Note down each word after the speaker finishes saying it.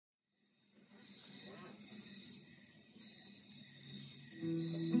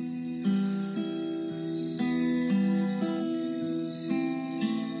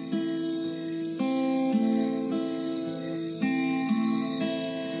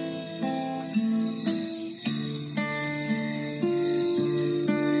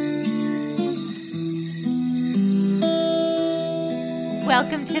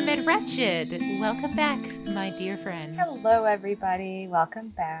Welcome to Mid-Wretched. Welcome back, my dear friends. Hello, everybody. Welcome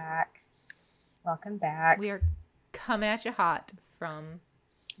back. Welcome back. We are coming at you hot from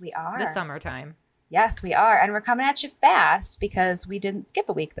the summertime. Yes, we are. And we're coming at you fast because we didn't skip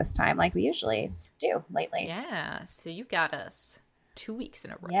a week this time like we usually do lately. Yeah, so you got us 2 weeks in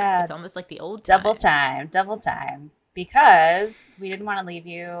a row. Yeah. It's almost like the old times. Double time. Because we didn't want to leave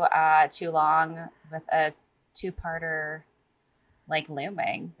you too long with a two-parter like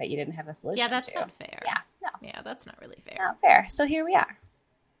looming that you didn't have a solution to. Yeah, that's not fair. Yeah, no. Yeah, that's not really fair. Not fair. So here we are.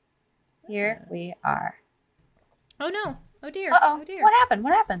 We are. Oh, no. Oh, dear. Uh-oh. Oh, dear.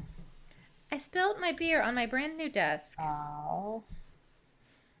 What happened? I spilled my beer on my brand new desk. Oh.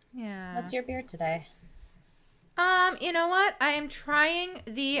 Yeah. What's your beer today? You know what? I am trying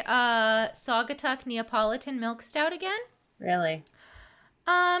the Saugatuck Neapolitan Milk Stout again. Really?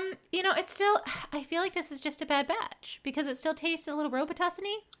 It's still, I feel like this is just a bad batch because it still tastes a little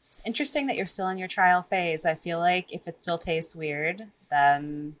Robitussin-y. It's interesting that you're still in your trial phase. I feel like if it still tastes weird,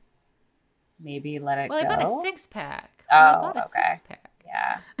 then maybe let it go. Well, I bought a six-pack. Okay.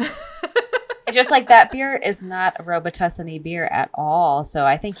 Yeah. It's just like that beer is not a Robitussin-y beer at all, so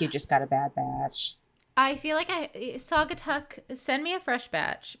I think you just got a bad batch. I feel like Saugatuck, send me a fresh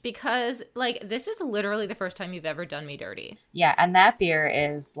batch because, like, this is literally the first time you've ever done me dirty. Yeah, and that beer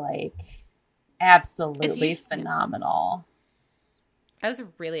is, like, absolutely phenomenal. I was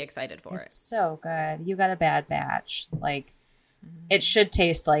really excited for it. It's so good. You got a bad batch. Like, it should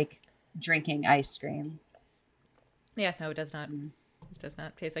taste like drinking ice cream. Yeah, no, it does not. It does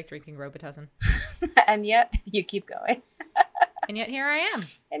not taste like drinking Robitussin. And yet, you keep going. And yet, here I am.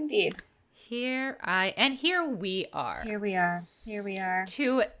 Indeed. Here we are. Here we are.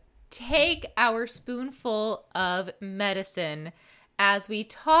 To take our spoonful of medicine as we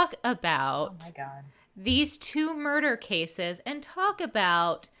talk about oh my God. These two murder cases and talk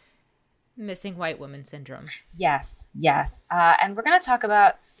about missing white woman syndrome. Yes. And we're going to talk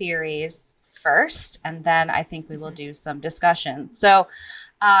about theories first, and then I think we will do some discussion. So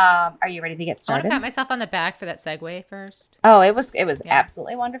are you ready to get started? I want to pat myself on the back for that segue first. Oh, it was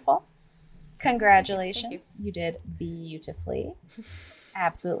absolutely wonderful. Congratulations. Thank you did beautifully.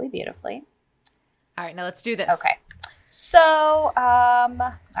 Absolutely beautifully. All right, now let's do this. Okay. So, all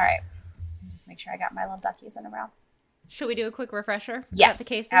right. Just make sure I got my little duckies in a row. Should we do a quick refresher? Yes, about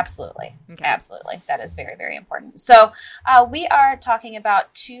the cases? absolutely. Okay. Absolutely. That is very, very important. So we are talking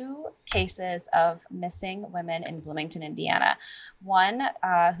about two cases of missing women in Bloomington, Indiana. One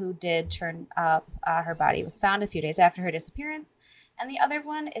who did turn up, her body was found a few days after her disappearance, and the other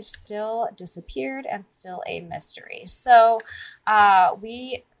one is still disappeared and still a mystery. So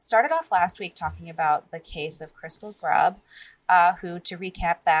we started off last week talking about the case of Crystal Grubb, who, to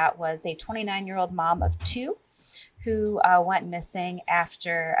recap that, was a 29-year-old mom of two who went missing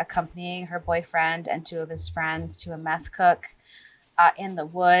after accompanying her boyfriend and two of his friends to a meth cook in the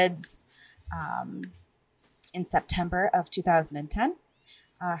woods in September of 2010.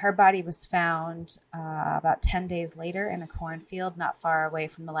 Her body was found about 10 days later in a cornfield not far away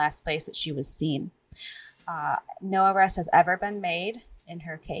from the last place that she was seen. No arrest has ever been made in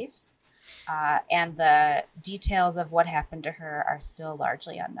her case, and the details of what happened to her are still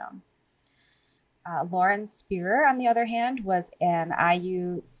largely unknown. Lauren Spierer, on the other hand, was an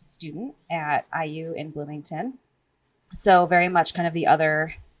IU student at IU in Bloomington. So very much kind of the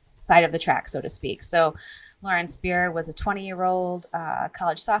other side of the track, so to speak. So Lauren Spierer was a 20-year-old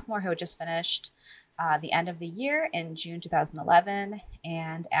college sophomore who had just finished the end of the year in June 2011.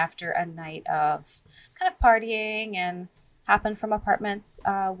 And after a night of kind of partying and hopping from apartments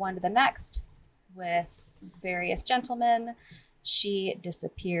one to the next with various gentlemen, she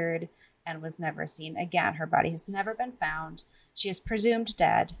disappeared and was never seen again. Her body has never been found. She is presumed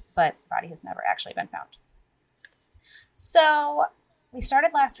dead, but the body has never actually been found. So we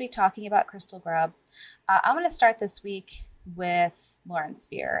started last week talking about Crystal Grubb. I'm going to start this week with Lauren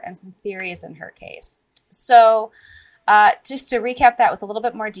Spierer and some theories in her case. So just to recap that with a little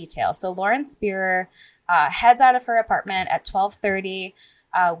bit more detail. So Lauren Spierer heads out of her apartment at 12:30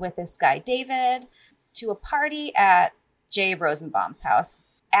 with this guy, David, to a party at Jay Rosenbaum's house.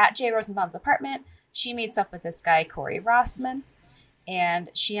 At Jay Rosenbaum's apartment, she meets up with this guy, Corey Rossman, and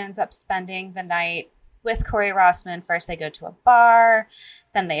she ends up spending the night with Corey Rossman. First, they go to a bar,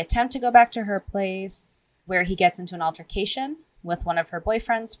 then they attempt to go back to her place, where he gets into an altercation with one of her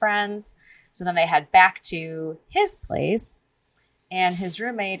boyfriend's friends. So then they head back to his place, and his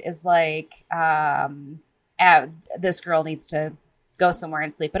roommate is like, this girl needs to go somewhere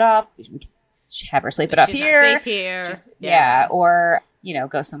and sleep it off. We can have her sleep it off here. Not safe here. Yeah. Or,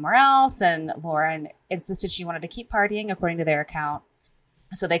 go somewhere else. And Lauren insisted she wanted to keep partying according to their account.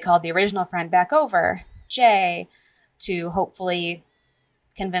 So they called the original friend back over, Jay, to hopefully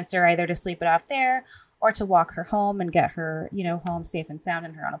convince her either to sleep it off there or to walk her home and get her, home safe and sound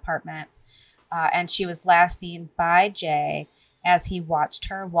in her own apartment. And she was last seen by Jay as he watched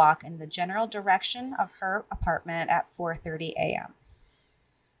her walk in the general direction of her apartment at 4:30 a.m.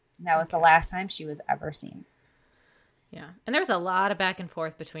 And that was the last time she was ever seen. Yeah. And there was a lot of back and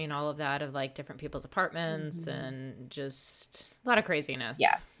forth between all of that of like different people's apartments and just a lot of craziness.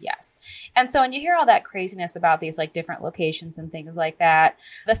 Yes, yes. And so when you hear all that craziness about these like different locations and things like that,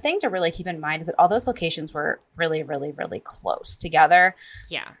 the thing to really keep in mind is that all those locations were really, really, really close together.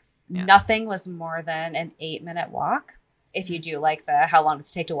 Yeah. Nothing was more than an 8-minute walk. If you do like the how long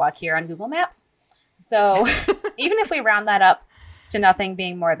does it take to walk here on Google Maps. So even if we round that up to nothing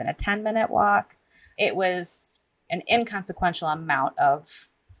being more than a 10-minute walk, it was an inconsequential amount of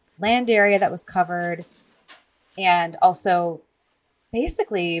land area that was covered, and also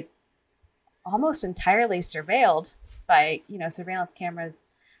basically almost entirely surveilled by, surveillance cameras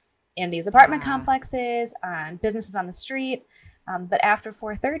in these apartment complexes, on businesses on the street. But after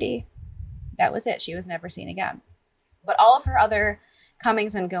 4:30, that was it. She was never seen again. But all of her other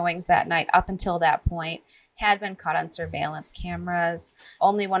comings and goings that night up until that point had been caught on surveillance cameras.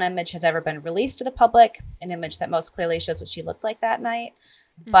 Only one image has ever been released to the public, an image that most clearly shows what she looked like that night.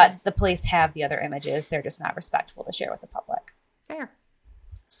 But the police have the other images. They're just not respectful to share with the public. Fair.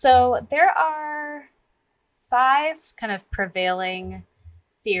 So there are 5 kind of prevailing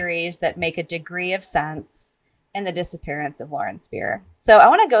theories that make a degree of sense in the disappearance of Lauren Spierer. So I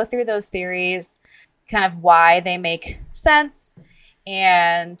want to go through those theories, kind of why they make sense,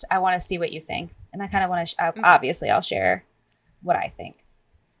 and I want to see what you think. And I kind of want to, obviously, I'll share what I think.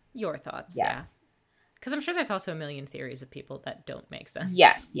 Your thoughts, yes. Because I'm sure there's also a million theories of people that don't make sense.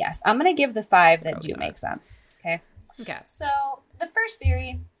 Yes, yes. I'm going to give the 5 that do make sense. Okay? Okay. So the first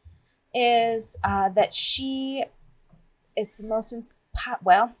theory is that she is the most,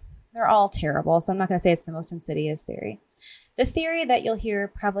 well, they're all terrible, so I'm not going to say it's the most insidious theory. The theory that you'll hear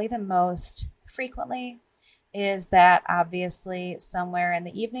probably the most frequently is that obviously somewhere in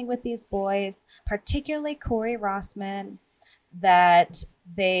the evening with these boys, particularly Corey Rossman, that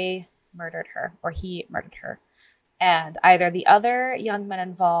they murdered her or he murdered her. And either the other young men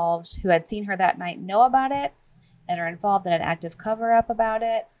involved who had seen her that night know about it and are involved in an active cover-up about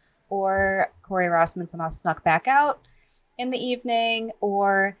it, or Corey Rossman somehow snuck back out in the evening,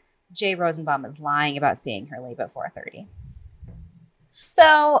 or Jay Rosenbaum is lying about seeing her leave at 4:30.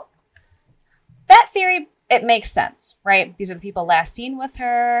 So that theory, it makes sense, right? These are the people last seen with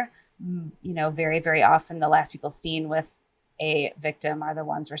her. Very, very often the last people seen with a victim are the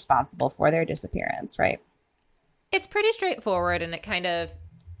ones responsible for their disappearance, right? It's pretty straightforward, and it kind of,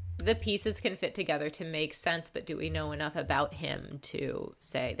 the pieces can fit together to make sense, but do we know enough about him to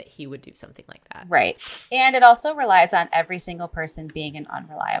say that he would do something like that? Right. And it also relies on every single person being an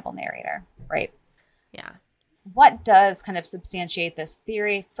unreliable narrator, right? Yeah. What does kind of substantiate this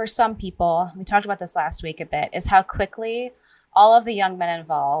theory for some people, we talked about this last week a bit, is how quickly all of the young men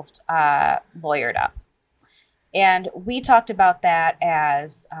involved lawyered up. And we talked about that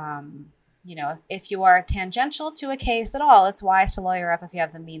as, if you are tangential to a case at all, it's wise to lawyer up if you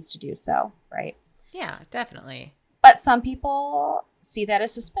have the means to do so, right? Yeah, definitely. But some people see that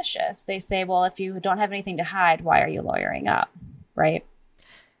as suspicious. They say, well, if you don't have anything to hide, why are you lawyering up, right?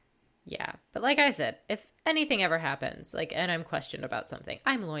 Yeah, but like I said, if anything ever happens, and I'm questioned about something,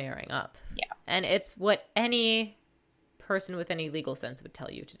 I'm lawyering up. Yeah. And it's what any person with any legal sense would tell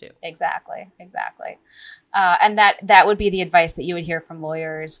you to do. Exactly. And that would be the advice that you would hear from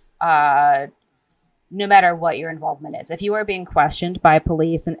lawyers, no matter what your involvement is. If you are being questioned by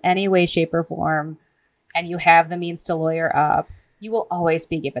police in any way, shape, or form, and you have the means to lawyer up, you will always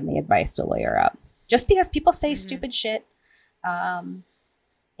be given the advice to lawyer up. Just because people say stupid shit, and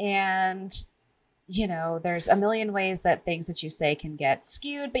there's a million ways that things that you say can get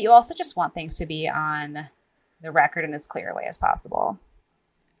skewed, but you also just want things to be on the record in as clear a way as possible.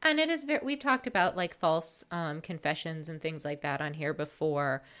 And it is we've talked about false confessions and things like that on here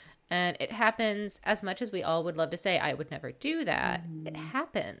before. And it happens, as much as we all would love to say, I would never do that. It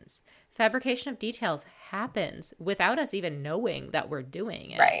happens. Fabrication of details happens without us even knowing that we're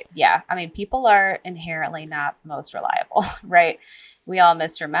doing it. Right. Yeah. I mean, people are inherently not most reliable, right? We all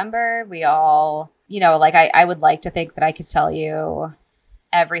misremember. We all, I would like to think that I could tell you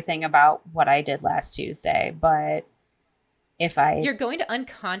everything about what I did last Tuesday, but you're going to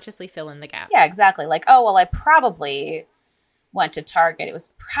unconsciously fill in the gaps. Yeah, exactly. I probably went to Target. It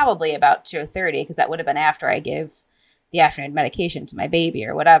was probably about 2:30 because that would have been after I gave the afternoon medication to my baby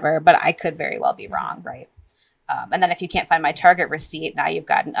or whatever, but I could very well be wrong, right? And then if you can't find my Target receipt, now you've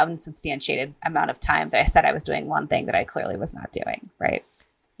got an unsubstantiated amount of time that I said I was doing one thing that I clearly was not doing, right?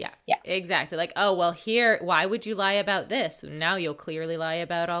 Yeah, exactly. Like, oh, well, here, why would you lie about this? Now you'll clearly lie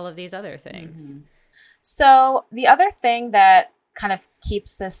about all of these other things. Mm-hmm. So the other thing that kind of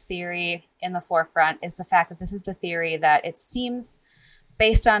keeps this theory in the forefront is the fact that this is the theory that it seems,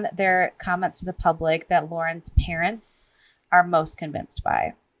 based on their comments to the public, that Lauren's parents are most convinced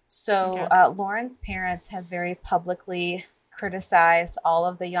by. So Lauren's parents have very publicly criticized all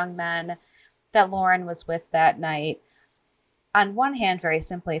of the young men that Lauren was with that night. On one hand, very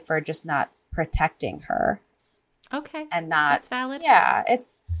simply for just not protecting her. Okay. And not. That's valid. Yeah,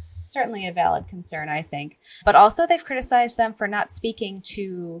 it's certainly a valid concern, I think. But also they've criticized them for not speaking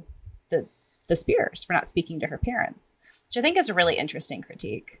to the Spieers, for not speaking to her parents, which I think is a really interesting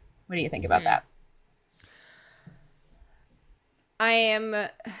critique. What do you think about that? I am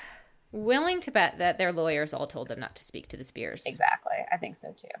willing to bet that their lawyers all told them not to speak to the Spieers. Exactly. I think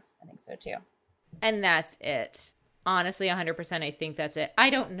so too. And that's it. Honestly, 100%, I think that's it.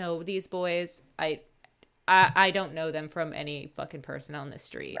 I don't know these boys. I don't know them from any fucking person on the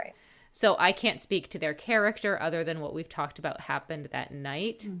street. Right. So I can't speak to their character other than what we've talked about happened that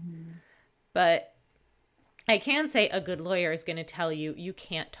night. Mm-hmm. But I can say a good lawyer is going to tell you, you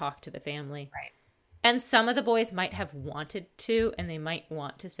can't talk to the family. Right. And some of the boys might have wanted to, and they might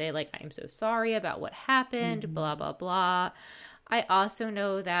want to say, like, I'm so sorry about what happened, blah, blah, blah. I also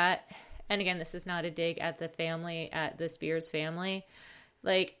know that, and again, this is not a dig at the family, at the Spieers family.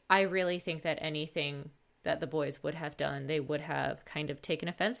 Like, I really think that anything that the boys would have done, they would have kind of taken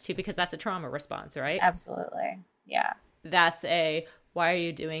offense to, because that's a trauma response, right? Absolutely. Yeah. That's a, why are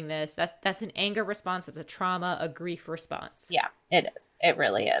you doing this? That's an anger response. That's a trauma, a grief response. Yeah, it is. It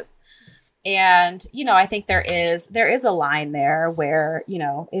really is. And, I think there is a line there where,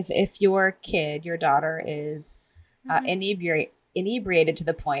 if your kid, your daughter is inebriated to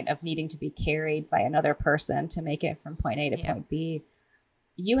the point of needing to be carried by another person to make it from point A to point B,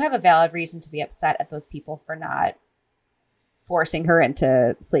 you have a valid reason to be upset at those people for not forcing her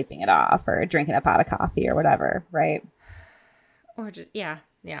into sleeping it off or drinking a pot of coffee or whatever, right? Or just, yeah.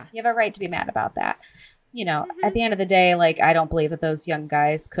 You have a right to be mad about that. At the end of the day, like, I don't believe that those young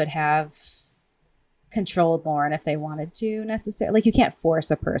guys could have controlled Lauren if they wanted to necessarily. Like, you can't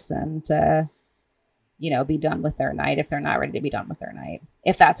force a person to, be done with their night if they're not ready to be done with their night.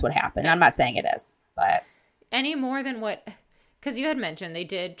 If that's what happened. I'm not saying it is, but. Any more than what, because you had mentioned they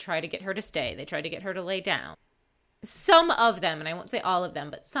did try to get her to stay. They tried to get her to lay down. Some of them, and I won't say all of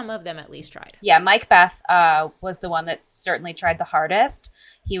them, but some of them at least tried. Yeah, Mike Beth was the one that certainly tried the hardest.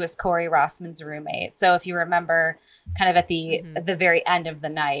 He was Corey Rossman's roommate. So if you remember, kind of at the very end of the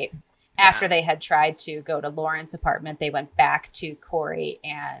night, after they had tried to go to Lauren's apartment, they went back to Corey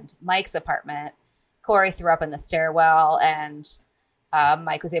and Mike's apartment. Corey threw up in the stairwell, and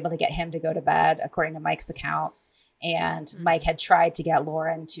Mike was able to get him to go to bed, according to Mike's account. And Mike had tried to get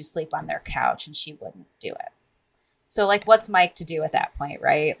Lauren to sleep on their couch, and she wouldn't do it. So, like, what's Mike to do at that point,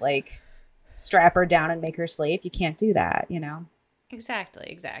 right? Like, strap her down and make her sleep? You can't do that,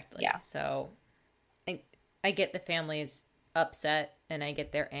 Exactly. Yeah. So, I get the family's upset, and I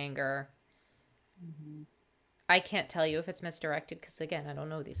get their anger. Mm-hmm. I can't tell you if it's misdirected, because, again, I don't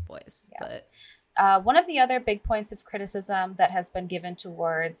know these boys. Yeah. But one of the other big points of criticism that has been given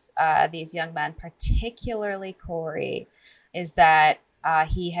towards these young men, particularly Corey, is that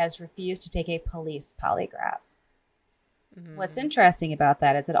he has refused to take a police polygraph. Mm-hmm. What's interesting about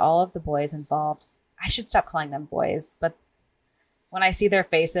that is that all of the boys involved, I should stop calling them boys, but when I see their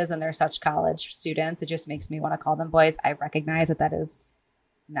faces and they're such college students, it just makes me want to call them boys. I recognize that is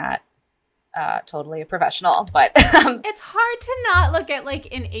not totally a professional, but it's hard to not look at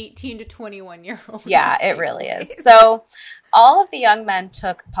like an 18 to 21 year old. Yeah, it really is. So all of the young men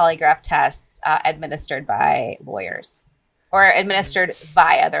took polygraph tests administered by lawyers, or administered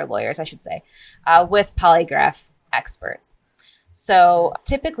via their lawyers, I should say, with polygraph experts. So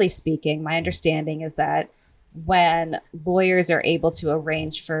typically speaking, my understanding is that when lawyers are able to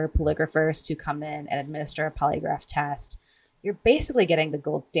arrange for polygraphers to come in and administer a polygraph test, you're basically getting the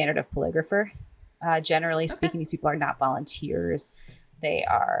gold standard of polygrapher. Generally speaking, these people are not volunteers. They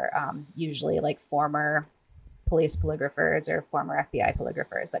are usually like former police polygraphers or former FBI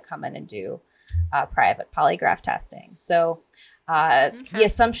polygraphers that come in and do private polygraph testing. So the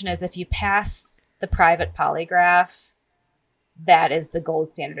assumption is if you pass the private polygraph, that is the gold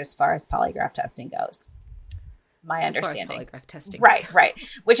standard as far as polygraph testing goes. My understanding. As far as polygraph testing. Right.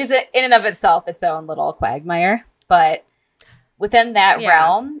 Which is in and of itself its own little quagmire. But within that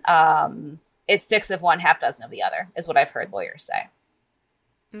realm, it's 6 of one, half dozen of the other, is what I've heard lawyers say.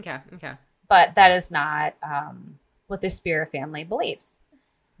 Okay. But that is not what the Spierer family believes.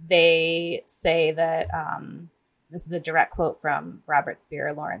 They say that this is a direct quote from Robert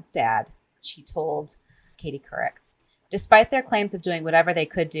Spierer, Lauren's dad. She told Katie Couric, despite their claims of doing whatever they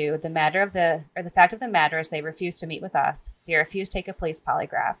could do, the fact of the matter is they refuse to meet with us. They refuse to take a police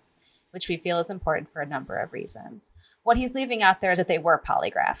polygraph, which we feel is important for a number of reasons. What he's leaving out there is that they were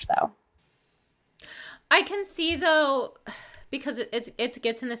polygraphed, though. I can see, though, because it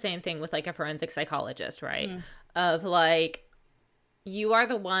gets in the same thing with like a forensic psychologist, right? Of like, you are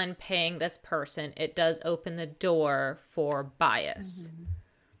the one paying this person. It does open the door for bias.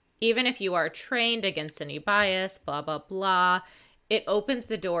 Even if you are trained against any bias, blah, blah, blah, it opens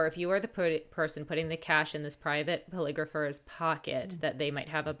the door if you are the person putting the cash in this private polygrapher's pocket that they might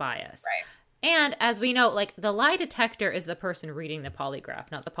have a bias. Right. And as we know, like, the lie detector is the person reading the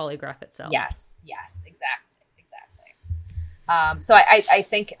polygraph, not the polygraph itself. Yes, exactly. So I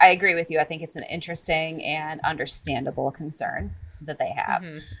think I agree with you. I think it's an interesting and understandable concern that they have.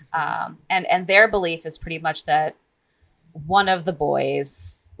 And their belief is pretty much that one of the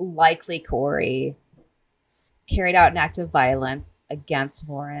boys, likely Corey, carried out an act of violence against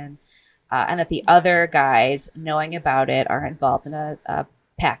Lauren, and that the other guys, knowing about it, are involved in a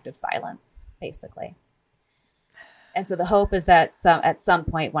pact of silence, basically. And so the hope is that at some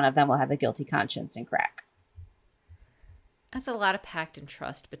point one of them will have a guilty conscience and crack. That's a lot of pact and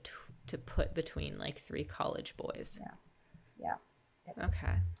trust to put between like three college boys. Yeah.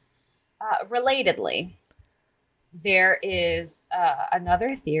 Okay. Relatedly, there is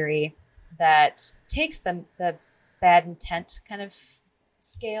another theory that takes the bad intent kind of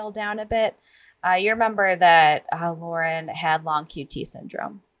scale down a bit. You remember that Lauren had long QT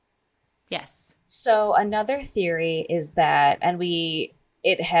syndrome. Yes. So another theory is that,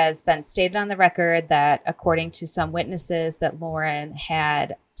 it has been stated on the record that according to some witnesses that Lauren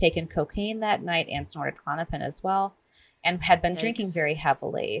had taken cocaine that night and snorted Klonopin as well, and had been drinking very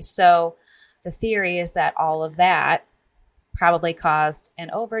heavily. So the theory is that all of that probably caused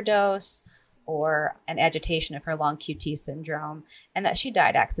an overdose or an agitation of her long QT syndrome, and that she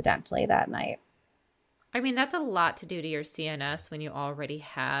died accidentally that night. I mean, that's a lot to do to your CNS when you already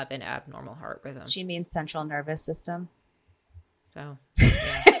have an abnormal heart rhythm. She means central nervous system. So,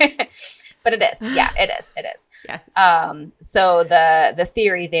 yeah. But it is. Yeah, it is. Yes. So the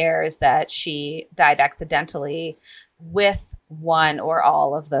theory there is that she died accidentally with one or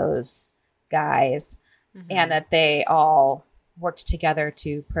all of those guys, and that they all worked together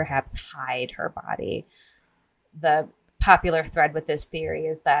to perhaps hide her body. The popular thread with this theory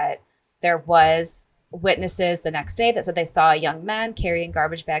is that there was witnesses the next day that said they saw a young man carrying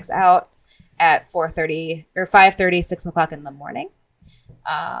garbage bags out at 4:30 or 5:30, 6 o'clock in the morning.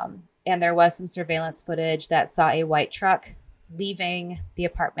 And there was some surveillance footage that saw a white truck leaving the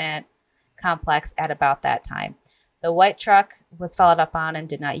apartment complex at about that time. The white truck was followed up on and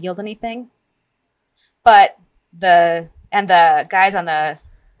did not yield anything. But the guys on the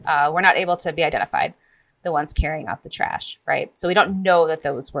were not able to be identified, the ones carrying out the trash, right? So we don't know that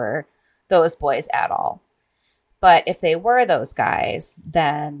those were those boys at all. But if they were those guys,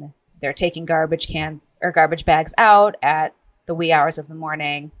 then they're taking garbage cans or garbage bags out at the wee hours of the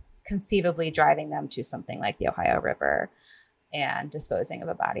morning, conceivably driving them to something like the Ohio River and disposing of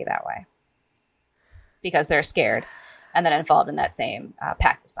a body that way because they're scared and then involved in that same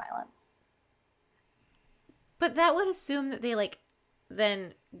pact of silence. But that would assume that they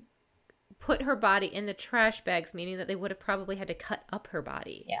then put her body in the trash bags, meaning that they would have probably had to cut up her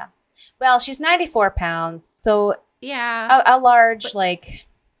body. Yeah. Well, she's 94 pounds, so yeah, a large,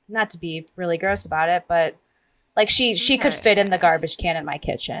 not to be really gross about it, but she could fit in the garbage can in my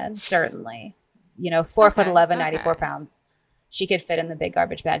kitchen, certainly. 4'11", 94 pounds. She could fit in the big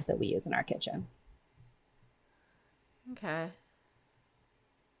garbage bags that we use in our kitchen. Okay.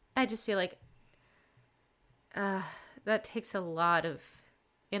 I just feel like that takes a lot of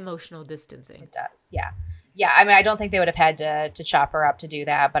emotional distancing. It does, yeah. Yeah, I mean, I don't think they would have had to chop her up to do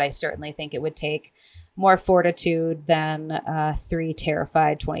that, but I certainly think it would take more fortitude than 3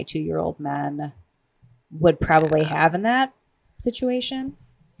 terrified 22-year-old men would probably have in that situation.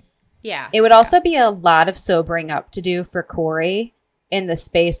 Yeah. It would also be a lot of sobering up to do for Corey in the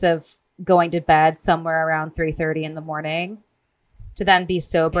space of going to bed somewhere around 3:30 in the morning to then be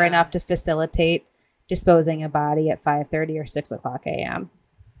sober enough to facilitate disposing a body at 5:30 or 6 o'clock a.m.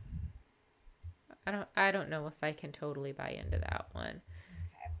 I don't know if I can totally buy into that one.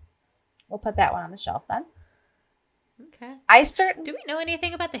 Okay. We'll put that one on the shelf then. Okay. Do we know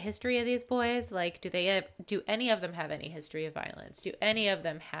anything about the history of these boys? Do any of them have any history of violence? Do any of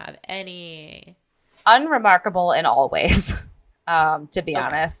them have any unremarkable in all ways? to be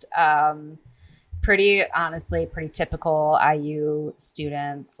honest. Pretty typical IU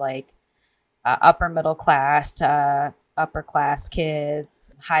students, like upper middle class to upper class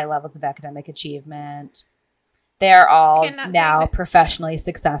kids, high levels of academic achievement. They're all now professionally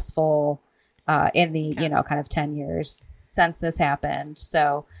successful in the, kind of 10 years since this happened.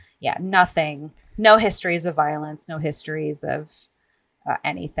 So yeah, no histories of violence, no histories of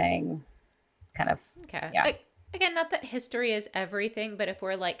anything kind of. Okay. Yeah. Again, not that history is everything, but if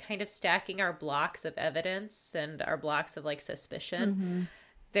we're like kind of stacking our blocks of evidence and our blocks of like suspicion,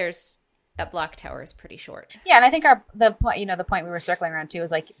 that block tower is pretty short. Yeah, and I think the point we were circling around too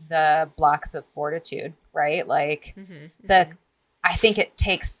is like the blocks of fortitude, right? Like I think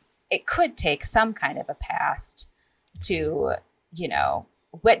it could take some kind of a past to,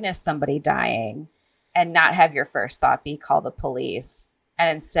 witness somebody dying and not have your first thought be call the police, and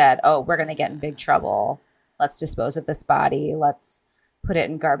instead, we're going to get in big trouble. Let's dispose of this body. Let's put it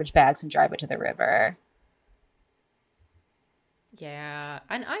in garbage bags and drive it to the river. Yeah.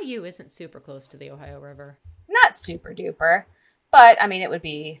 And IU isn't super close to the Ohio River. Not super duper. But, I mean, it would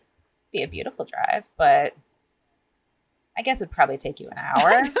be a beautiful drive. But I guess it would probably take you an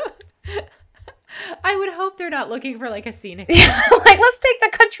hour. I would hope they're not looking for, like, a scenic... like, let's take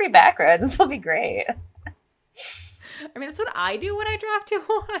the country back roads. This will be great. I mean, that's what I do when I drive to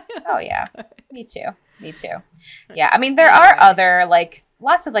Ohio. Oh, yeah. Me too. Yeah, I mean, there are other, like,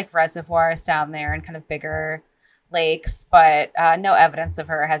 lots of, like, reservoirs down there and kind of bigger lakes, but no evidence of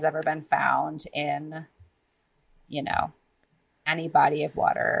her has ever been found in, any body of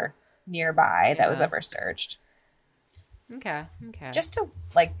water nearby that was ever searched. Okay. Just to,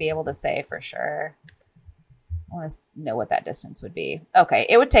 like, be able to say for sure. I want to know what that distance would be. Okay,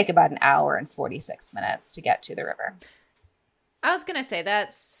 it would take about an hour and 46 minutes to get to the river. I was going to say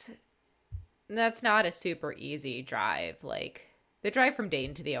that's not a super easy drive. Like, the drive from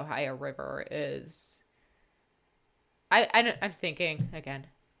Dayton to the Ohio River is... I'm thinking, again,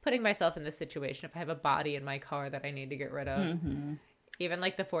 putting myself in this situation, if I have a body in my car that I need to get rid of, even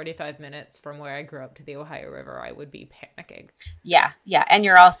like the 45 minutes from where I grew up to the Ohio River, I would be panicking. Yeah. And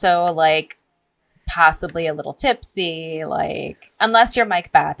you're also, like, possibly a little tipsy, like, unless you're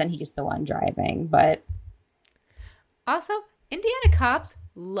Mike Bath and he's the one driving, but... Also, Indiana cops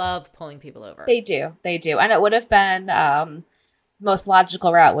love pulling people over. They do. And it would have been, most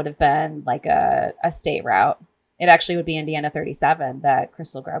logical route would have been like a state route. It actually would be Indiana 37 that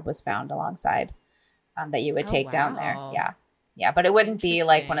Crystal Grubb was found alongside, that you would take down there. Yeah. But it wouldn't be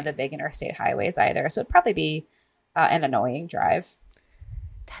like one of the big interstate highways either. So it'd probably be an annoying drive.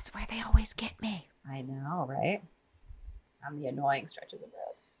 That's where they always get me. I know, right? On the annoying stretches of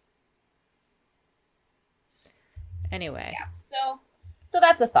road. Anyway. Yeah. So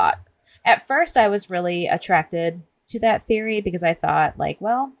that's a thought. At first, I was really attracted to that theory because I thought, like,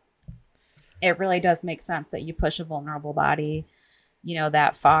 well, it really does make sense that you push a vulnerable body,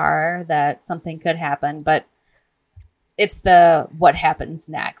 that far, that something could happen. But it's the what happens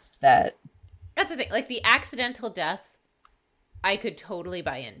next that... That's the thing. Like, the accidental death, I could totally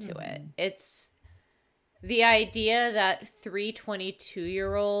buy into it. It's the idea that 3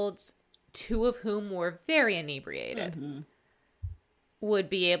 22-year-olds, 2 of whom were very inebriated, would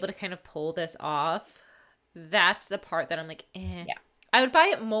be able to kind of pull this off. That's the part that I'm like, eh. Yeah. I would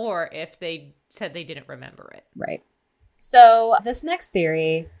buy it more if they said they didn't remember it. Right. So this next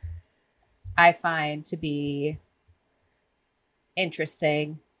theory I find to be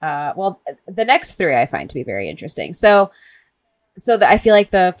interesting. The next 3 I find to be very interesting. So I feel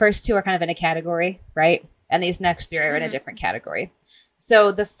like the first 2 are kind of in a category, right? And these next 3 are in a different category.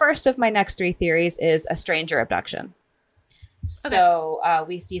 So the first of my next 3 theories is a stranger abduction. Okay. So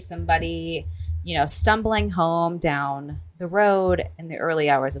we see somebody, stumbling home down the road in the early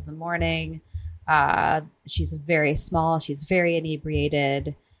hours of the morning. She's very small. She's very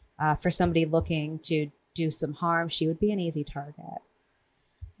inebriated. For somebody looking to do some harm, she would be an easy target.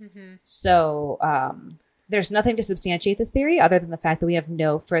 So there's nothing to substantiate this theory other than the fact that we have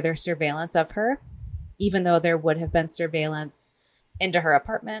no further surveillance of her, even though there would have been surveillance into her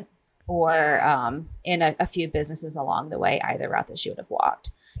apartment or in a few businesses along the way, either route that she would have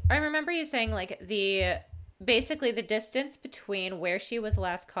walked. I remember you saying, like, basically the distance between where she was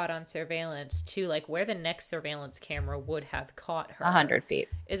last caught on surveillance to, like, where the next surveillance camera would have caught her 100 feet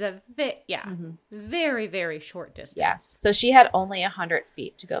is a very, very short distance. Yeah. So she had only 100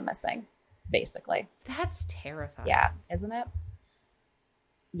 feet to go missing, basically. That's terrifying. Yeah, isn't it?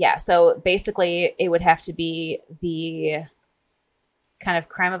 Yeah. So basically it would have to be the kind of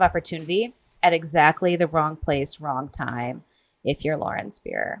crime of opportunity at exactly the wrong place, wrong time, if you're Lauren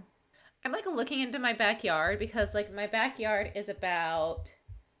Spierer. I'm like looking into my backyard because like my backyard is about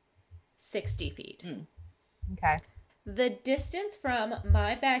 60 feet. Okay. The distance from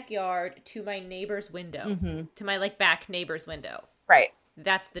my backyard to my neighbor's window, to my like back neighbor's window. Right.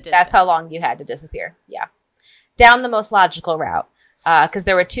 That's the distance. That's how long you had to disappear. Yeah. Down the most logical route. Because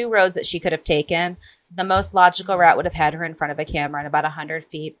there were 2 roads that she could have taken. The most logical route would have had her in front of a camera at about 100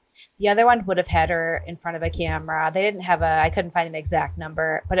 feet. The other one would have had her in front of a camera. They didn't have I couldn't find an exact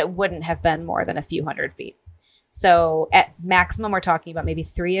number, but it wouldn't have been more than a few hundred feet. So at maximum, we're talking about maybe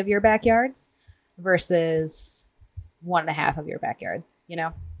 3 of your backyards versus 1.5 of your backyards, you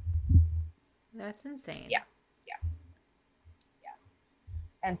know? That's insane. Yeah.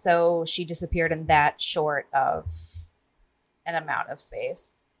 And so she disappeared in that short of an amount of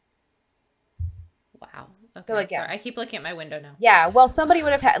space. Wow. Okay, So again, sorry. I keep looking at my window now. Yeah, well, lightning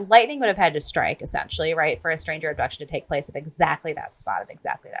would have had to strike, essentially, right, for a stranger abduction to take place at exactly that spot at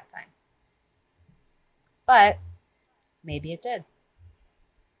exactly that time. But maybe it did.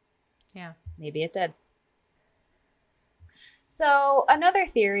 Yeah. Maybe it did. So another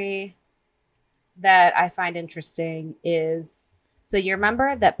theory that I find interesting is, so you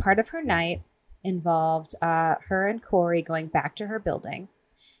remember that part of her night involved her and Corey going back to her building.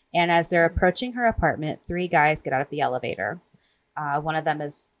 And as they're approaching her apartment, 3 guys get out of the elevator. One of them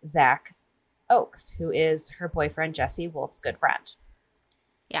is Zach Oakes, who is her boyfriend, Jesse Wolf's good friend.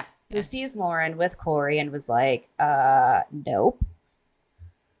 Yeah. Who sees Lauren with Corey and was like, nope.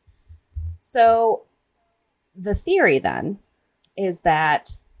 So the theory then is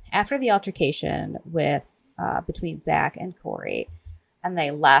that after the altercation with between Zach and Corey, and they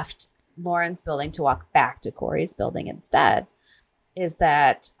left Lauren's building to walk back to Corey's building instead, is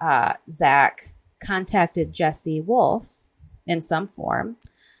that Zach contacted Jesse Wolf in some form.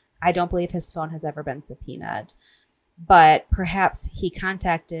 I don't believe his phone has ever been subpoenaed, but perhaps he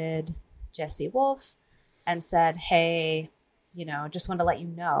contacted Jesse Wolf and said, hey, just want to let you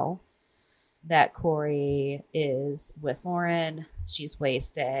know that Corey is with Lauren. She's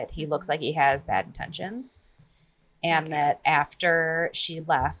wasted. He looks like he has bad intentions. And that after she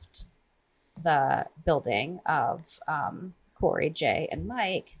left the building of Corey, Jay, and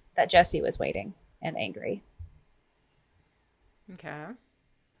Mike, that Jesse was waiting and angry. Okay.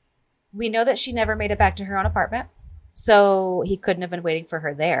 We know that she never made it back to her own apartment, so he couldn't have been waiting for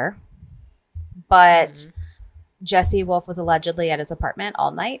her there. But Jesse Wolf was allegedly at his apartment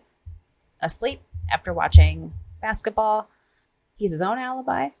all night, asleep after watching basketball. He's his own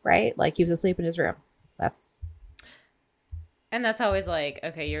alibi, right? Like, he was asleep in his room. And that's always like,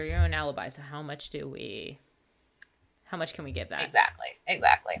 okay, you're your own alibi, so how much can we give that?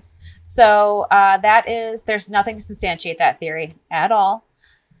 Exactly. So there's nothing to substantiate that theory at all.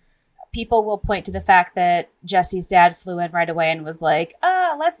 People will point to the fact that Jesse's dad flew in right away and was like,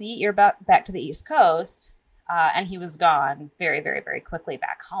 let's eat your back to the East Coast. And he was gone very, very, very quickly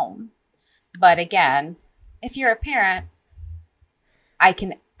back home. But again, if you're a parent, I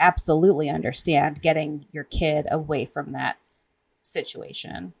can absolutely understand getting your kid away from that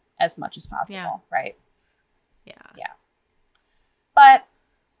situation as much as possible, right? Yeah. But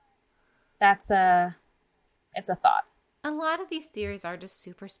it's a thought. A lot of these theories are just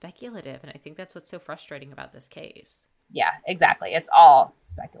super speculative, and I think that's what's so frustrating about this case. Yeah, exactly. It's all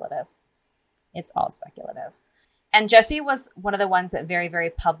speculative. And Jesse was one of the ones that very,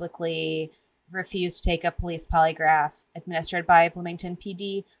 very publicly refused to take a police polygraph administered by Bloomington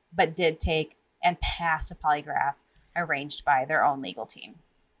PD, but did take and passed a polygraph arranged by their own legal team.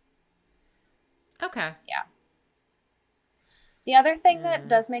 Okay. Yeah. The other thing that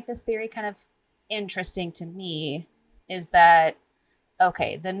does make this theory kind of interesting to me is that,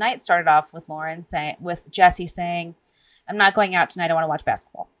 okay, the night started off with Jesse saying, I'm not going out tonight, I want to watch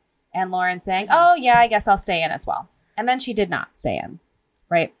basketball. And Lauren saying, oh yeah, I guess I'll stay in as well. And then she did not stay in,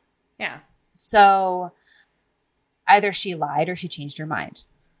 right? Yeah. So either she lied or she changed her mind.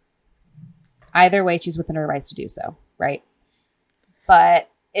 Either way, she's within her rights to do so, right? But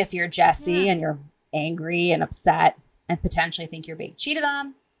if you're Jesse and you're angry and upset and potentially think you're being cheated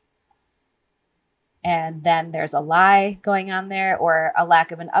on, and then there's a lie going on there or a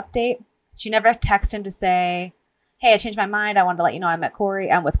lack of an update, she never texted him to say, hey, I changed my mind. I wanted to let you know I'm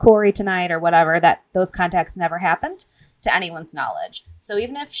with Corey tonight or whatever. That those contacts never happened to anyone's knowledge. So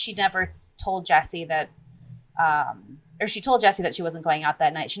even if she never told Jesse that, or she told Jesse that she wasn't going out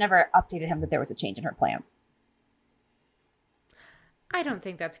that night, she never updated him that there was a change in her plans. I don't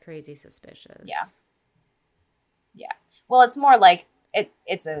think that's crazy suspicious. Yeah. Well, it's more like it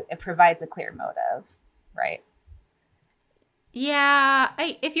provides a clear motive, right? Yeah,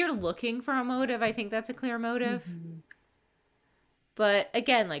 if you're looking for a motive, I think that's a clear motive. But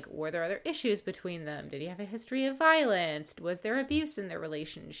again, like, were there other issues between them? Did he have a history of violence? Was there abuse in their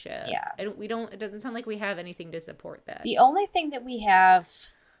relationship? Yeah. It doesn't sound like we have anything to support that. The only thing that we have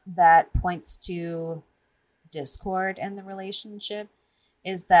that points to discord in the relationship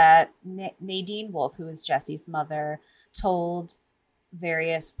is that Nadine Wolfe, who is Jesse's mother, told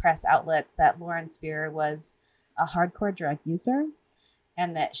various press outlets that Lauren Spierer was a hardcore drug user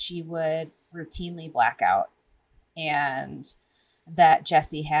and that she would routinely black out, and that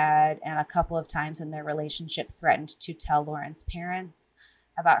Jesse had, and a couple of times in their relationship, threatened to tell Lauren's parents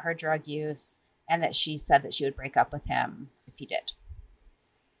about her drug use, and that she said that she would break up with him if he did.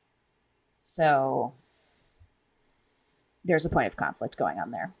 So there's a point of conflict going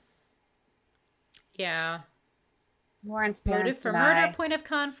on there. Yeah. Lauren's parents motive for deny. murder, point of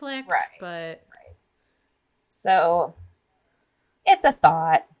conflict, Right. But So it's a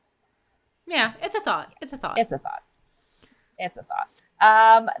thought. yeah, it's a thought. It's a thought. It's a thought. It's a thought.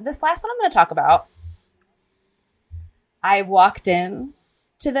 This last one I'm going to talk about, I walked in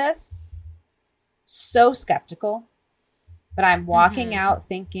to this so skeptical, but I'm walking out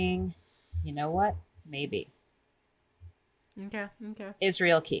thinking, you know what? Maybe. Okay.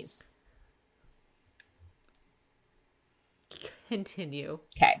 Israel Keys. Continue.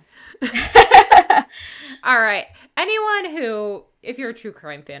 Okay. All right. Anyone who, if you're a true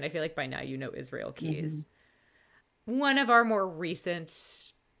crime fan, I feel like by now you know Israel Keys. One of our more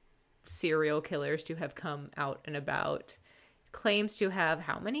recent serial killers to have come out and about, claims to have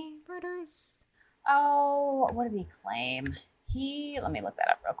how many murders? Oh, what did he claim? Let me look that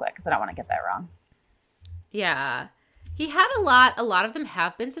up real quick because I don't want to get that wrong. Yeah. He had a lot. A lot of them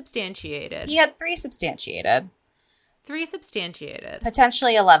have been substantiated. He had 3 substantiated. 3 substantiated.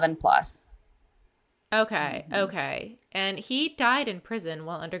 Potentially 11 plus. Okay. And he died in prison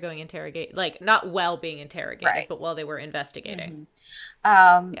while undergoing interrogation. Like, not while being interrogated, Right. but while they were investigating.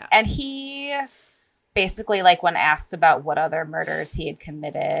 And he basically, like, when asked about what other murders he had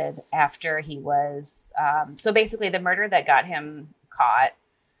committed after he was... so basically, the murder that got him caught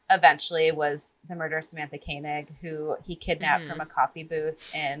eventually was the murder of Samantha Koenig, who he kidnapped from a coffee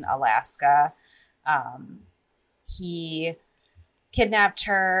booth in Alaska. He kidnapped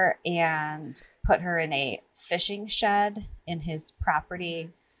her and put her in a fishing shed in his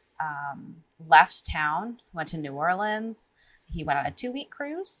property, left town, went to New Orleans. He went on a 2-week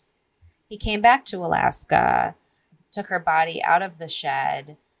cruise. He came back to Alaska, took her body out of the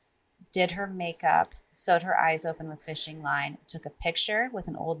shed, did her makeup, sewed her eyes open with fishing line, took a picture with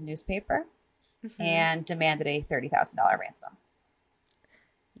an old newspaper, and demanded a $30,000 ransom.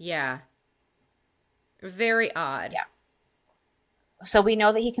 Yeah. Very odd. Yeah. So we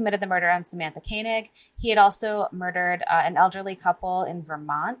know that he committed the murder on Samantha Koenig. He had also murdered an elderly couple in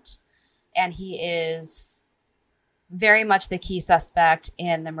Vermont, and he is very much the key suspect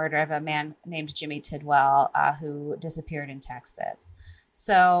in the murder of a man named Jimmy Tidwell, who disappeared in Texas.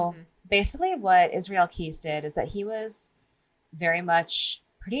 So basically what Israel Keys did is that he was very much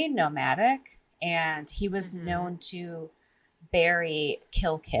pretty nomadic, and he was known to bury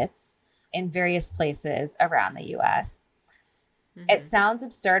kill kits in various places around the U.S. It sounds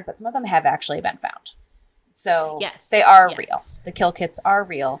absurd, but some of them have actually been found. So they are real. The kill kits are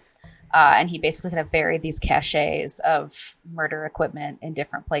real. And he basically kind of buried these caches of murder equipment in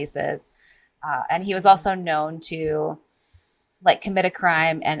different places. And he was also known to, like, commit a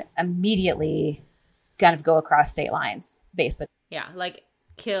crime and immediately kind of go across state lines, basically. Yeah, like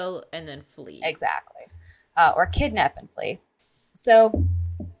kill and then flee. Exactly. Or kidnap and flee. So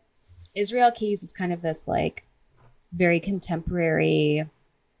Israel Keys is kind of this, like, very contemporary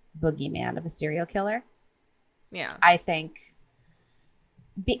boogeyman of a serial killer. Yeah. I think,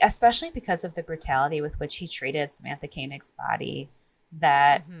 especially because of the brutality with which he treated Samantha Koenig's body,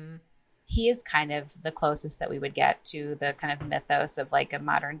 that he is kind of the closest that we would get to the kind of mythos of, like, a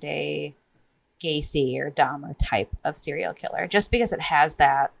modern day Gacy or Dahmer type of serial killer, just because it has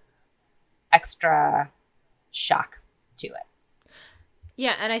that extra shock to it.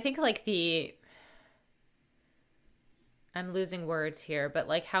 Yeah, and I think, like, I'm losing words here, but,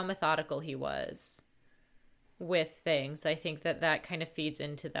 like, how methodical he was with things. I think that kind of feeds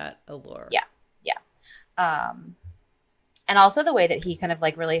into that allure. Yeah. And also the way that he kind of,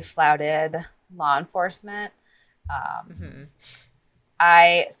 like, really flouted law enforcement.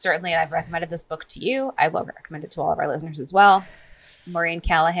 I've recommended this book to you. I will recommend it to all of our listeners as well. Maureen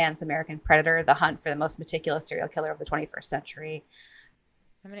Callahan's American Predator, The Hunt for the Most Meticulous Serial Killer of the 21st Century.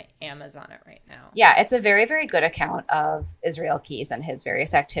 I'm going to Amazon it right now. Yeah, it's a very, very good account of Israel Keys and his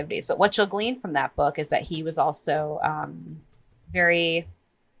various activities. But what you'll glean from that book is that he was also very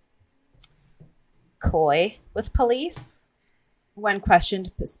coy with police. when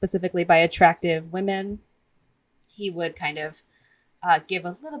questioned specifically by attractive women, he would kind of give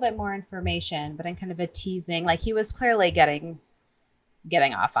a little bit more information, but in kind of a teasing, like he was clearly getting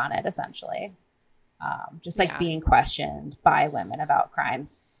off on it, essentially. Just like being questioned by women about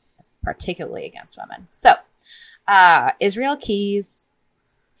crimes, particularly against women. So Israel Keyes'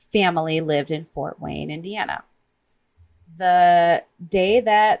 family lived in Fort Wayne, Indiana. The day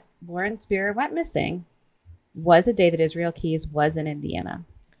that Lauren Spierer went missing was a day that Israel Keyes was in Indiana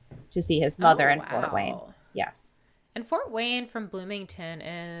to see his mother in Fort Wayne. Yes. And Fort Wayne from Bloomington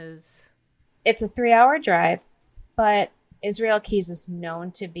is... It's a 3-hour drive, but Israel Keyes is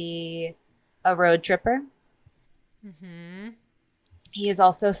known to be a road tripper. Mm-hmm. He is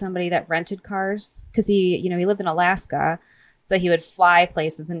also somebody that rented cars because he lived in Alaska, so he would fly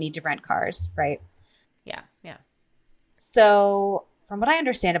places and need to rent cars, right? Yeah. So from what I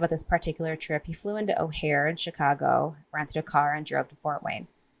understand about this particular trip, he flew into O'Hare in Chicago, rented a car, and drove to Fort Wayne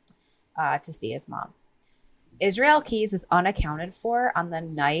to see his mom. Israel Keyes is unaccounted for on the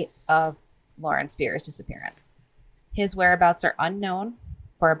night of Lauren Spierer's disappearance. His whereabouts are unknown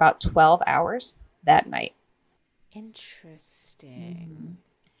for about 12 hours that night. Interesting. Mm-hmm.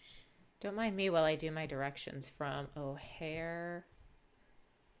 Don't mind me while I do my directions from O'Hare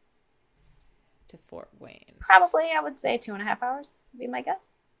to Fort Wayne. Probably, I would say 2.5 hours would be my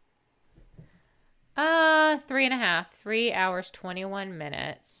guess. 3.5. 3 hours, 21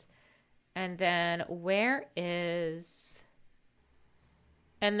 minutes. And then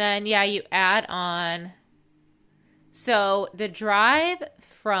you add on. So the drive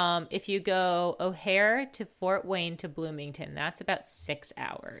from, if you go O'Hare to Fort Wayne to Bloomington, that's about 6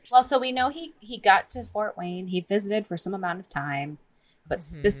 hours. Well, so we know he got to Fort Wayne. He visited for some amount of time. But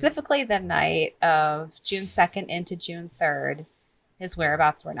specifically the night of June 2nd into June 3rd, his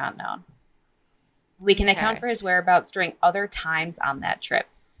whereabouts were not known. We can account for his whereabouts during other times on that trip.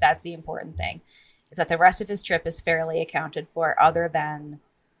 That's the important thing, is that the rest of his trip is fairly accounted for other than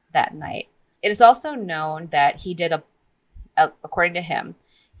that night. It is also known that he did, according to him,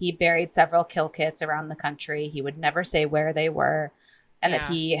 he buried several kill kits around the country. He would never say where they were, and that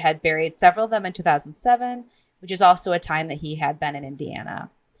he had buried several of them in 2007, which is also a time that he had been in Indiana.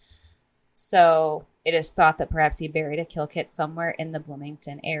 So it is thought that perhaps he buried a kill kit somewhere in the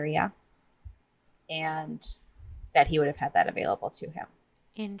Bloomington area, and that he would have had that available to him.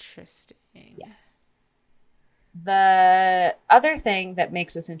 Interesting. Yes. The other thing that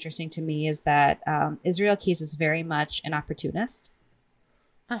makes this interesting to me is that Israel Keyes is very much an opportunist,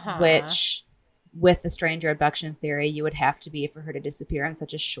 which with the stranger abduction theory, you would have to be for her to disappear in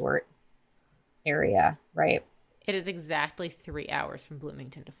such a short area, right? It is exactly 3 hours from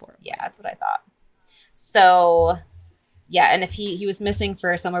Bloomington to Fort Wayne. Yeah, that's what I thought. So, yeah, and if he was missing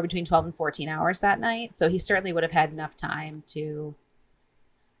for somewhere between 12 and 14 hours that night, so he certainly would have had enough time to,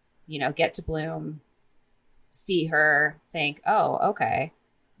 get to Bloom, see her, think, oh, okay,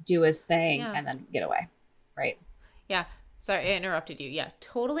 do his thing, and then get away, right? Yeah, sorry, I interrupted you. Yeah,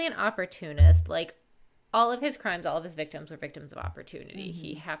 totally an opportunist. Like, all of his crimes, all of his victims were victims of opportunity. Mm-hmm.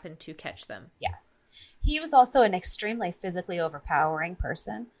 He happened to catch them. Yeah. He was also an extremely physically overpowering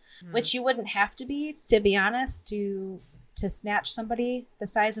person, which you wouldn't have to be honest, to snatch somebody the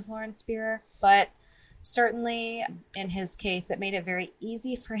size of Lauren Spierer. But certainly in his case, it made it very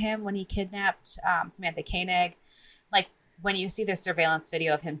easy for him when he kidnapped Samantha Koenig. Like, when you see the surveillance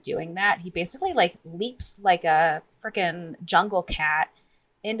video of him doing that, he basically leaps like a freaking jungle cat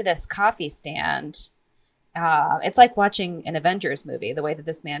into this coffee stand. It's like watching an Avengers movie, the way that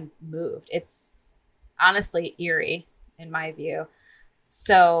this man moved. It's honestly eerie in my view.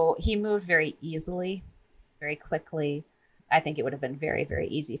 So he moved very easily, very quickly. I think it would have been very, very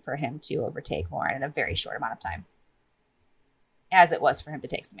easy for him to overtake Lauren in a very short amount of time, as it was for him to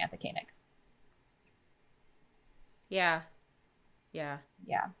take Samantha Koenig. Yeah.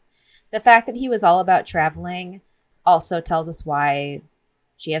 The fact that he was all about traveling also tells us why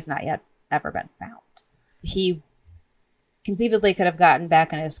she has not yet ever been found. He conceivably could have gotten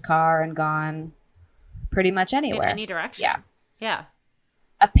back in his car and gone pretty much anywhere. In any direction. Yeah.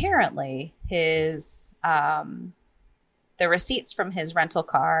 Apparently, his the receipts from his rental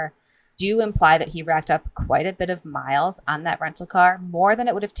car do imply that he racked up quite a bit of miles on that rental car, more than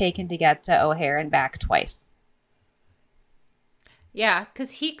it would have taken to get to O'Hare and back twice. Yeah,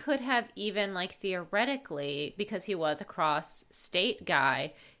 because he could have even, theoretically, because he was a cross-state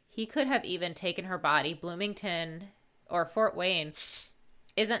guy, he could have even taken her body. Bloomington or Fort Wayne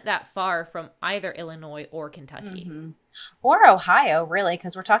isn't that far from either Illinois or Kentucky. Mm-hmm. Or Ohio, really,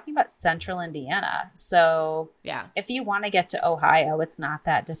 because we're talking about central Indiana. So if you want to get to Ohio, it's not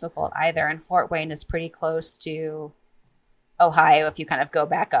that difficult either. And Fort Wayne is pretty close to Ohio if you kind of go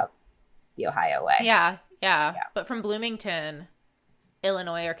back up the Ohio way. Yeah. But from Bloomington,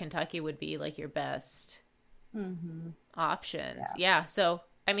 Illinois or Kentucky would be like your best options. Yeah. So,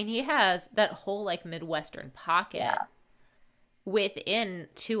 I mean, he has that whole like Midwestern pocket within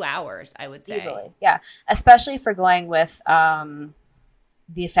 2 hours, I would say. Easily. Yeah. Especially for going with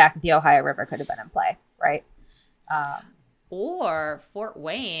the fact that the Ohio River could have been in play, right? Or Fort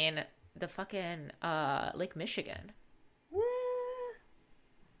Wayne, the fucking Lake Michigan.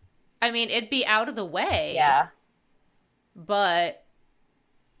 I mean, it'd be out of the way. Yeah. But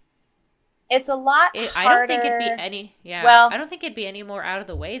it's a lot harder. I don't think it'd be any I don't think it'd be any more out of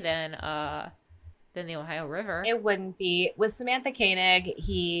the way than the Ohio River. It wouldn't be. With Samantha Koenig,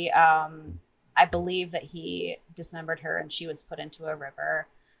 he I believe that he dismembered her and she was put into a river.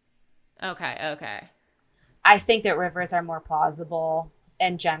 Okay. I think that rivers are more plausible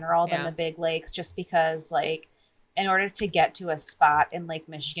in general than the big lakes, just because, like, in order to get to a spot in Lake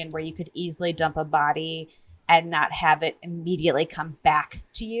Michigan where you could easily dump a body and not have it immediately come back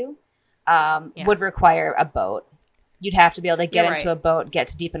to you would require a boat. You'd have to be able to get into a boat, get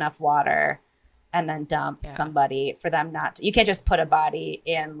to deep enough water, and then dump somebody for them not to. You can't just put a body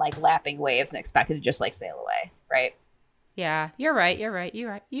in, like, lapping waves and expect it to just, like, sail away, right? Yeah, you're right.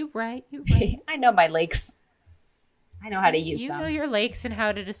 I know my lakes. I know how to use them. You know your lakes and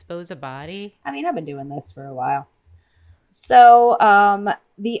how to dispose a body. I mean, I've been doing this for a while. So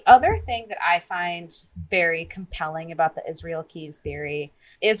the other thing that I find very compelling about the Israel Keys theory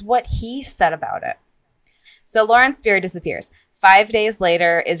is what he said about it. So Lauren Spierer disappears. 5 days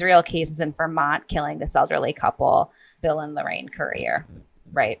later, Israel Keys is in Vermont killing this elderly couple, Bill and Lorraine Courier,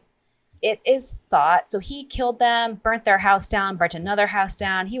 right? It is thought, so he killed them, burnt their house down, burnt another house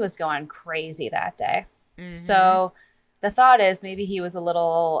down. He was going crazy that day. Mm-hmm. So the thought is maybe he was a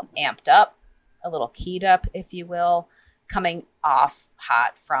little amped up, a little keyed up, if you will, coming off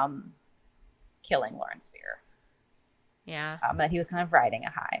hot from killing Lauren Spierer. Yeah. That he was kind of riding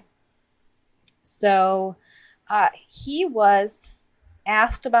a high. So he was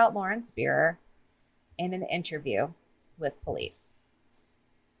asked about Lauren Spierer in an interview with police.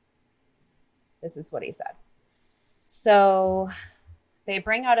 This is what he said. So they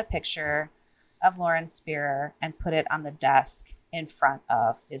bring out a picture of Lauren Spierer and put it on the desk in front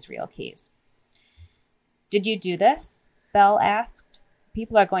of Israel Keys. "Did you do this?" Bell asked.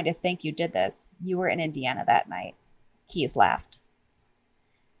 "People are going to think you did this. You were in Indiana that night." Keys laughed.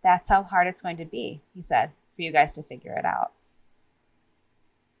 "That's how hard it's going to be," he said, "for you guys to figure it out."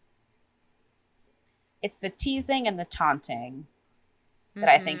 It's the teasing and the taunting that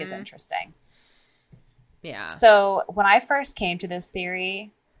I think is interesting. Yeah. So when I first came to this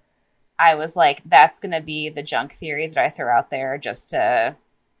theory, I was like, that's going to be the junk theory that I throw out there just to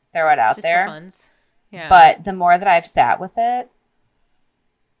throw it out there. For funs. Yeah. But the more that I've sat with it,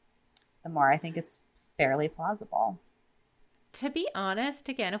 the more I think it's fairly plausible. To be honest,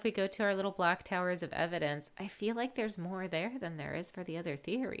 again, if we go to our little black towers of evidence, I feel like there's more there than there is for the other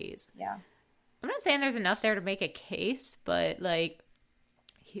theories. Yeah. I'm not saying there's enough there to make a case, but like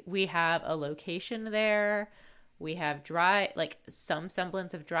we have a location there. We have some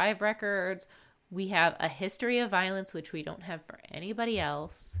semblance of drive records. We have a history of violence, which we don't have for anybody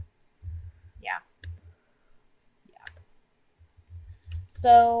else. Yeah.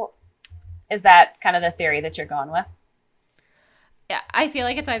 So is that kind of the theory that you're going with? Yeah, I feel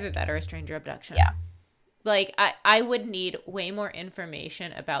like it's either that or a stranger abduction. Yeah. Like, I would need way more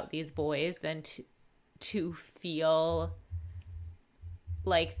information about these boys than to feel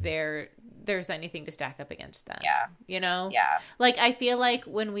like there's anything to stack up against them. Yeah. You know? Yeah. Like, I feel like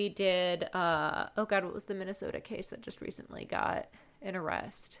when we did, what was the Minnesota case that just recently got an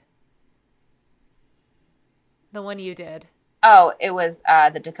arrest? The one you did. Oh, it was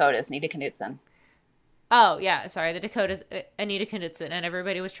the Dakotas, Nita Knudsen. Oh, yeah, sorry. The Dakotas, Anita Knudsen, and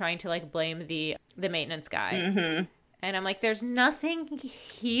everybody was trying to, like, blame the maintenance guy. Mm-hmm. And I'm like, there's nothing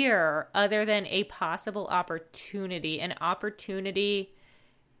here other than a possible opportunity. An opportunity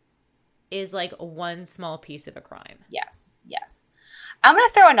is, like, one small piece of a crime. Yes. I'm going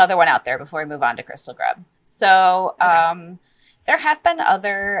to throw another one out there before we move on to Crystal Grubb. So there have been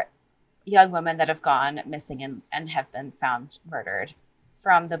other young women that have gone missing and have been found murdered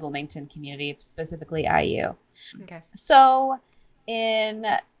from the Bloomington community, specifically IU. Okay. So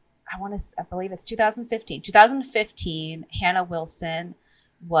I believe it's 2015. 2015, Hannah Wilson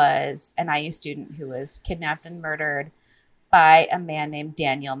was an IU student who was kidnapped and murdered by a man named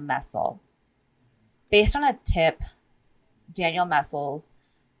Daniel Messel. Based on a tip, Daniel Messel's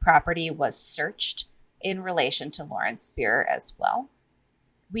property was searched in relation to Lauren Spierer as well.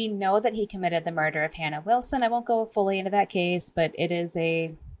 We know that he committed the murder of Hannah Wilson. I won't go fully into that case, but it is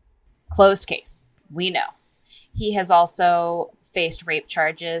a closed case. We know. He has also faced rape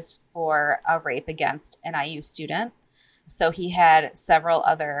charges for a rape against an IU student. So he had several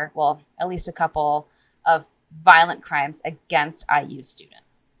other, well, at least a couple of violent crimes against IU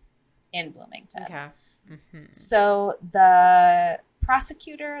students in Bloomington. Okay. Mm-hmm. So the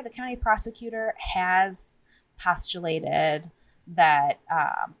county prosecutor has postulated that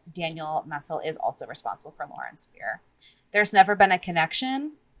Daniel Messel is also responsible for Lauren Spierer. There's never been a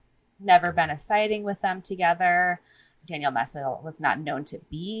connection, never been a sighting with them together. Daniel Messel was not known to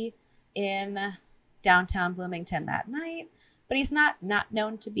be in downtown Bloomington that night, but he's not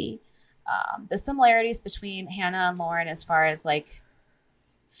known to be. The similarities between Hannah and Lauren as far as like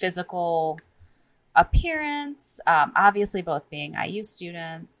physical appearance, obviously both being IU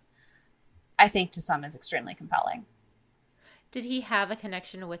students, I think to some is extremely compelling. Did he have a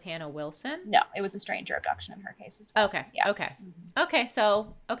connection with Hannah Wilson? No, it was a stranger abduction in her case as well. Okay. Yeah. Okay. Okay.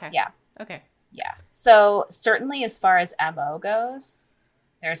 So, okay. Yeah. Okay. Yeah. So certainly as far as MO goes,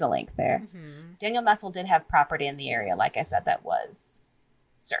 there's a link there. Mm-hmm. Daniel Messel did have property in the area, like I said, that was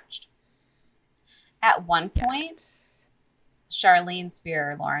searched. At one point, Charlene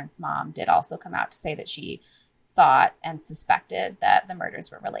Spierer, Lauren's mom, did also come out to say that she thought and suspected that the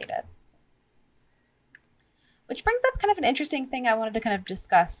murders were related. Which brings up kind of an interesting thing I wanted to kind of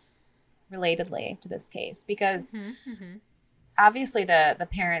discuss relatedly to this case, because obviously the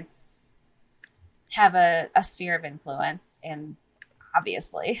parents have a sphere of influence in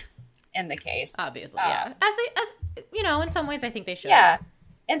the case. Obviously, yeah. As you know, in some ways I think they should. Yeah.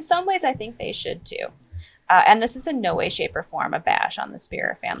 In some ways I think they should too. And this is in no way, shape, or form a bash on the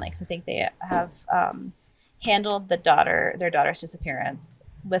Spierer family, because I think they have handled their daughter's disappearance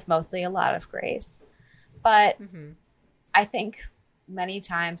with mostly a lot of grace. But I think many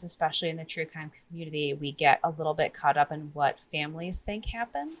times, especially in the true crime community, we get a little bit caught up in what families think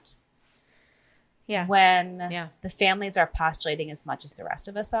happened. Yeah. When the families are postulating as much as the rest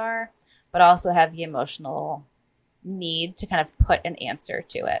of us are, but also have the emotional need to kind of put an answer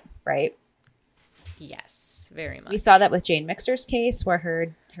to it, right? Yes, very much. We saw that with Jane Mixer's case, where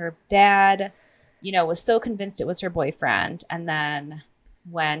her dad, was so convinced it was her boyfriend, and then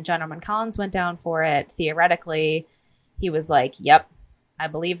when John Norman Collins went down for it, theoretically, he was like, yep, I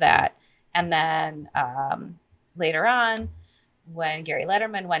believe that. And then later on, when Gary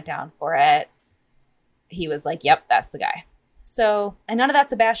Letterman went down for it, he was like, yep, that's the guy. So, and none of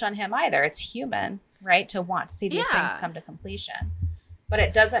that's a bash on him either. It's human, right, to want to see these things come to completion. But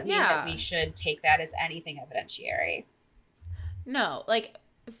it doesn't mean that we should take that as anything evidentiary. No, like,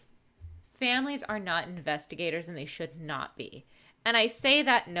 families are not investigators, and they should not be. And I say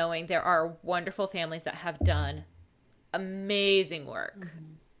that knowing there are wonderful families that have done amazing work.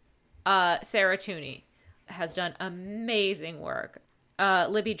 Sarah Tooney has done amazing work.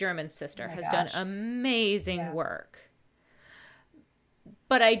 Libby German's sister has done amazing work.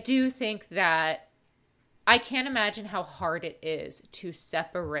 But I do think that I can't imagine how hard it is to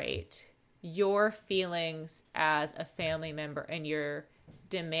separate your feelings as a family member and your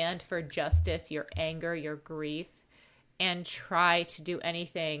demand for justice, your anger, your grief, and try to do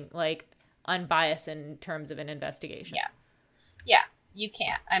anything like unbiased in terms of an investigation. Yeah, you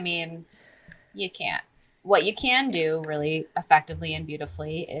can't. I mean, you can't. What you can do really effectively and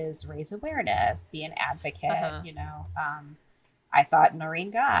beautifully is raise awareness, be an advocate, I thought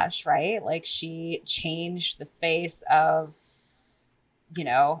Noreen Gosh, right? Like, she changed the face of,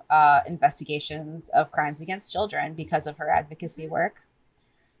 investigations of crimes against children because of her advocacy work.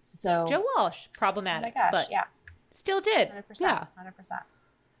 So Joe Walsh, problematic. Oh my gosh, but still did. 100%. Yeah. 100%.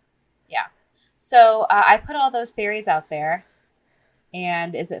 Yeah. So I put all those theories out there.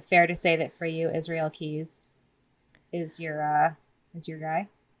 And is it fair to say that for you, Israel Keys is your guy?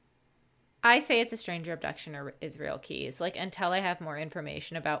 I say it's a stranger abduction or Israel Keys. Like, until I have more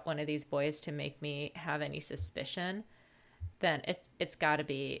information about one of these boys to make me have any suspicion, then it's got to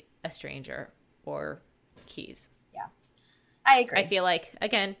be a stranger or Keys. Yeah, I agree. I feel like,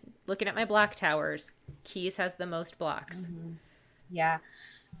 again, looking at my block towers, Keys has the most blocks. Yeah.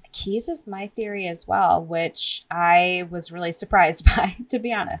 Keys is my theory as well, which I was really surprised by, to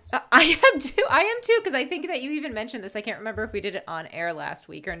be honest. I am too, because I think that you even mentioned this. I can't remember if we did it on air last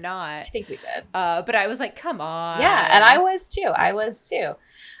week or not. I think we did. But I was like, come on. Yeah, and I was too.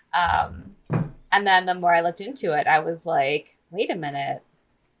 And then the more I looked into it, I was like, wait a minute.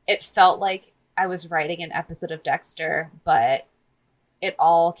 It felt like I was writing an episode of Dexter, but it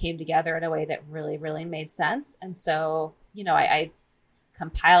all came together in a way that really, really made sense. And so, I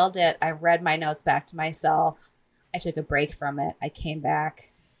compiled it. I read my notes back to myself. I took a break from it. I came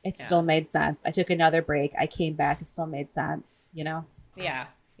back it still made sense. I took another break. I came back. It still made sense, you know? Yeah.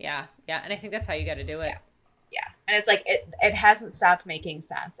 And I think that's how you got to do it. Yeah. And it's like, it hasn't stopped making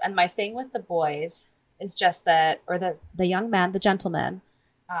sense. And my thing with the boys is just that, or the young men, the gentlemen,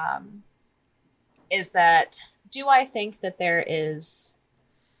 is that, do I think that there is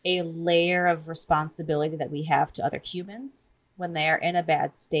a layer of responsibility that we have to other humans when they are in a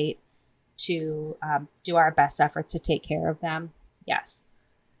bad state to do our best efforts to take care of them? Yes.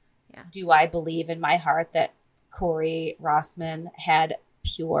 Yeah. Do I believe in my heart that Corey Rossman had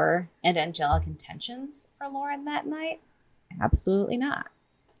pure and angelic intentions for Lauren that night? Absolutely not.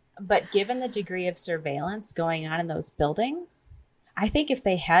 But given the degree of surveillance going on in those buildings, I think if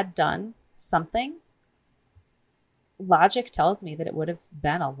they had done something, logic tells me that it would have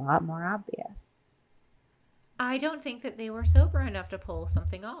been a lot more obvious. I don't think that they were sober enough to pull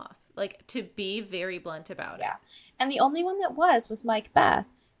something off. Like, to be very blunt about it. Yeah. And the only one that was Mike Beth,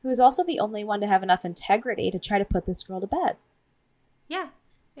 who is also the only one to have enough integrity to try to put this girl to bed. Yeah.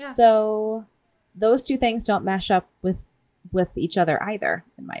 So those two things don't mesh up with each other either,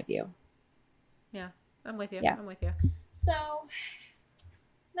 in my view. Yeah. I'm with you. Yeah. I'm with you. So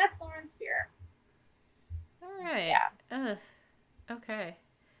that's Lauren Spierer. All right. Yeah. Okay.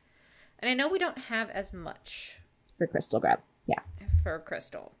 And I know we don't have as much For Crystal Grubb. Yeah. for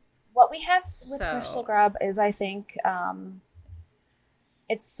Crystal. What we have with Crystal Grubb is, I think,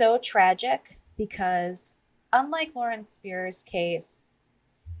 it's so tragic because, unlike Lauren Spierer's case,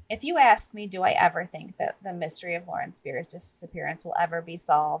 if you ask me, do I ever think that the mystery of Lauren Spierer's disappearance will ever be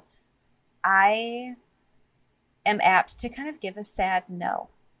solved, I am apt to kind of give a sad no.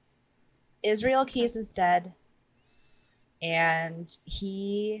 Israel Keys is dead, and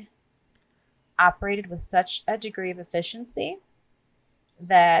he operated with such a degree of efficiency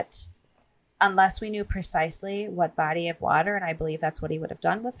that unless we knew precisely what body of water, and I believe that's what he would have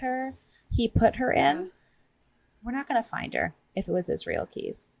done with her, he put her in, we're not going to find her if it was Israel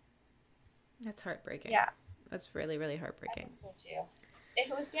Keys. That's heartbreaking. Yeah. That's really, really heartbreaking. I think so too.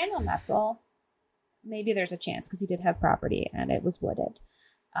 If it was Daniel Messel, maybe there's a chance because he did have property and it was wooded.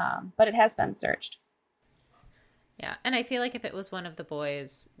 But it has been searched. Yeah, and I feel like if it was one of the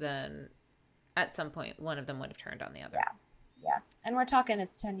boys, then at some point one of them would have turned on the other. Yeah. And we're talking,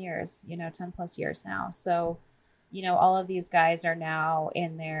 it's 10 years, 10 plus years now. So, all of these guys are now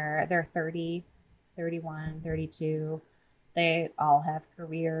in they're 30, 31, 32. They all have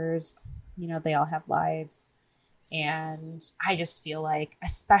careers, they all have lives. And I just feel like,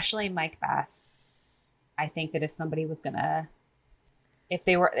 especially Mike Beth, I think that if somebody was going to, if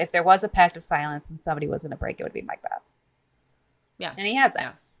there was a pact of silence and somebody was going to break, it would be Mike Beth. Yeah. And he hasn't.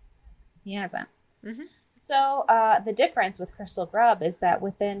 Yeah. He hasn't. Mm-hmm. So the difference with Crystal Grubb is that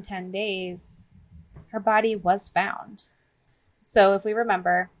within 10 days, her body was found. So if we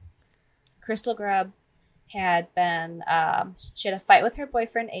remember, Crystal Grubb had been, she had a fight with her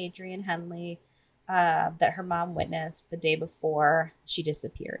boyfriend, Adrian Henley, that her mom witnessed the day before she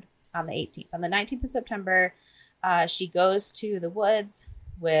disappeared on the 18th. On the 19th of September, she goes to the woods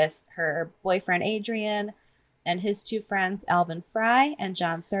with her boyfriend, Adrian, and his two friends, Alvin Fry and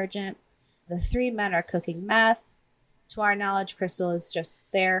John Sargent. The three men are cooking meth. To our knowledge, Crystal is just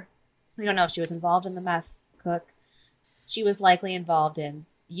there. We don't know if she was involved in the meth cook. She was likely involved in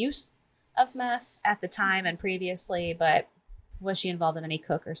use of meth at the time and previously, but was she involved in any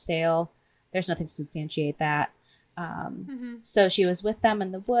cook or sale? There's nothing to substantiate that. So she was with them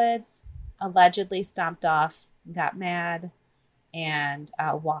in the woods, allegedly stomped off, got mad, and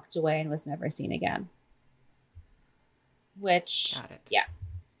walked away and was never seen again. Which, yeah,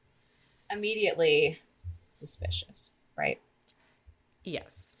 immediately suspicious, right?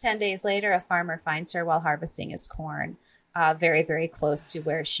 Yes. 10 days later, a farmer finds her while harvesting his corn, very, very close to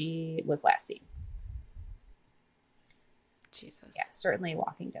where she was last seen. Jesus. Yeah, certainly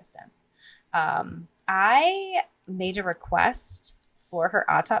walking distance. I made a request for her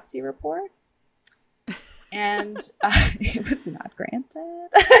autopsy report, and it was not granted.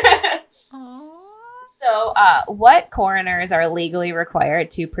 Aww. So what coroners are legally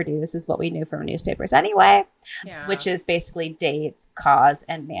required to produce is what we knew from newspapers anyway, which is basically dates, cause,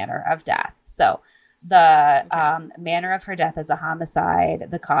 and manner of death. So the manner of her death is a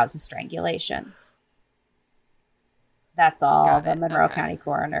homicide. The cause is strangulation. That's all the Monroe County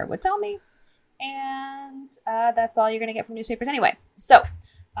coroner would tell me. And that's all you're going to get from newspapers anyway. So,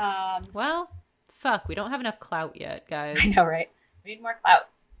 well, fuck, we don't have enough clout yet, guys. I know, right? We need more clout.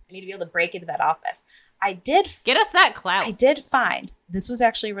 I need to be able to break into that office. Get us that clout. I did find, this was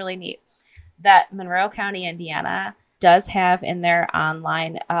actually really neat, that Monroe County, Indiana does have in their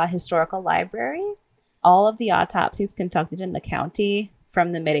online historical library all of the autopsies conducted in the county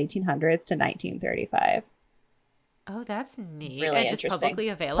from the mid-1800s to 1935. Oh, that's neat. Really and just interesting. publicly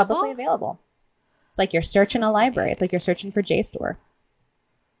available? Publicly available. It's like you're searching a library. It's like you're searching for JSTOR.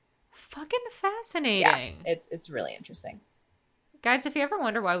 Fucking fascinating. Yeah, it's really interesting. Guys, if you ever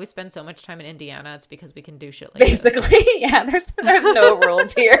wonder why we spend so much time in Indiana, it's because we can do shit like Basically, this. Yeah, there's no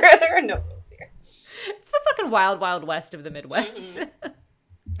rules here. There are no rules here. It's the fucking wild, wild west of the Midwest.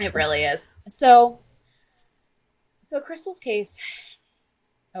 Mm-hmm. It really is. So Crystal's case,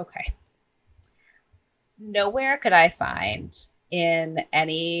 okay. Nowhere could I find in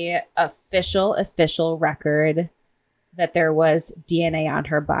any official record that there was DNA on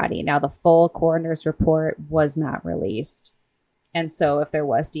her body. Now, the full coroner's report was not released. And so if there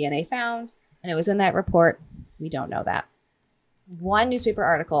was DNA found and it was in that report, we don't know that. One newspaper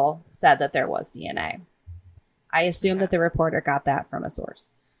article said that there was DNA. I assume that the reporter got that from a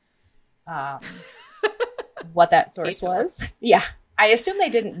source. What that source was. Yeah. I assume they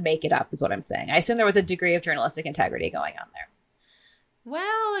didn't make it up is what I'm saying. I assume there was a degree of journalistic integrity going on there.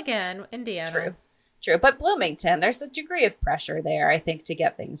 Well, again, Indiana. True. But Bloomington, there's a degree of pressure there, I think, to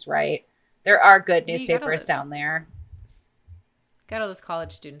get things right. There are good newspapers down there. Got all those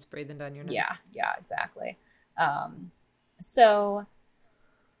college students breathing down your neck. Yeah, exactly. So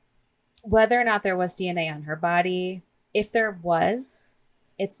whether or not there was DNA on her body, if there was,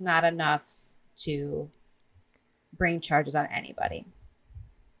 it's not enough to bring charges on anybody.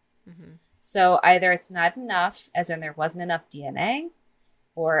 Mm-hmm. So either it's not enough, as in there wasn't enough DNA,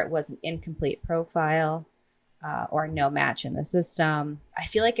 or it was an incomplete profile, or no match in the system. I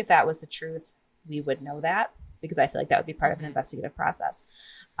feel like if that was the truth, we would know that, because I feel like that would be part of an investigative process.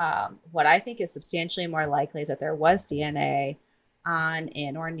 What I think is substantially more likely is that there was DNA on,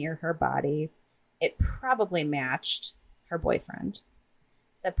 in, or near her body. It probably matched her boyfriend.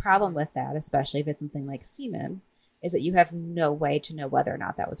 The problem with that, especially if it's something like semen, is that you have no way to know whether or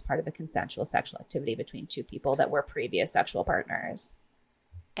not that was part of a consensual sexual activity between two people that were previous sexual partners.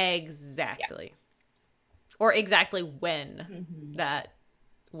 Exactly. Yeah. Or exactly when that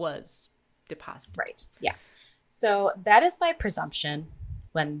was deposited. Right. Yeah. So that is my presumption.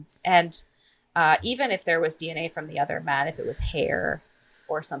 Even if there was DNA from the other men, if it was hair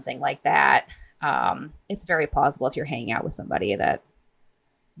or something like that, it's very plausible if you're hanging out with somebody that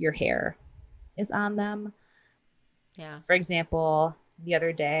your hair is on them. Yeah. For example, the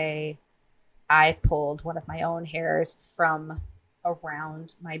other day, I pulled one of my own hairs from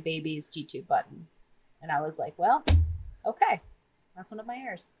around my baby's G-tube button. And I was like, well, okay, that's one of my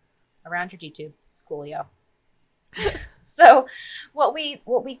hairs around your G-tube. Coolio. So what we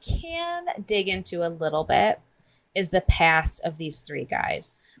can dig into a little bit is the past of these three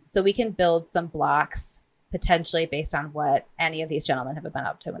guys. So we can build some blocks potentially based on what any of these gentlemen have been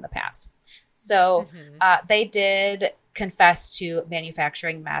up to in the past. So they did confess to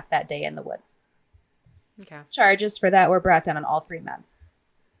manufacturing meth that day in the woods. Okay. Charges for that were brought down on all three men.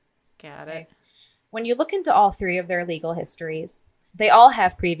 Got it. When you look into all three of their legal histories, they all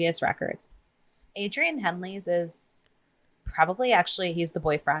have previous records. Adrian Henley's is probably, actually, he's the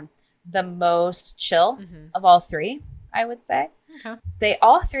boyfriend, the most chill of all three, I would say. Okay.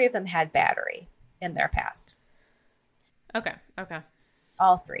 All three of them had battery in their past. Okay.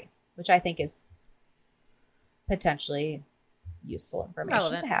 All three, which I think is potentially useful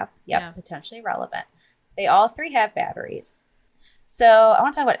information to have. Yep, yeah. Potentially relevant. They all three have batteries. So I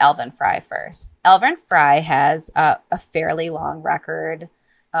want to talk about Elvin Fry first. Elvin Fry has a fairly long record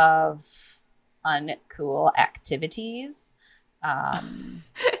of uncool activities.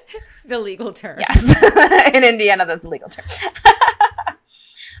 The legal term. Yes. In Indiana, that's a legal term.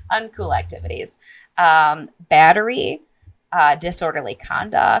 Uncool activities. Battery, disorderly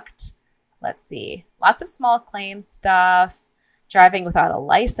conduct. Let's see. Lots of small claims stuff. Driving without a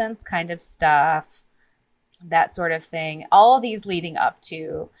license kind of stuff. That sort of thing. All of these leading up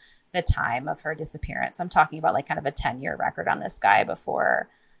to the time of her disappearance. I'm talking about like kind of a 10-year record on this guy before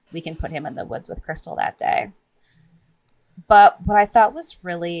we can put him in the woods with Crystal that day. But what I thought was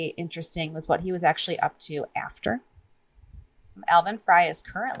really interesting was what he was actually up to after. Elvin Fry is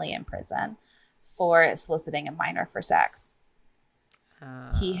currently in prison for soliciting a minor for sex.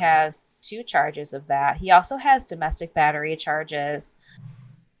 He has 2 charges of that. He also has domestic battery charges.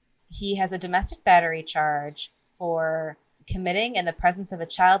 He has a domestic battery charge for committing, in the presence of a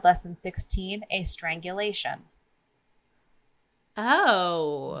child less than 16, a strangulation.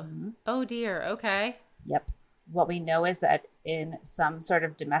 Oh. Oh, dear. Okay. Yep. What we know is that in some sort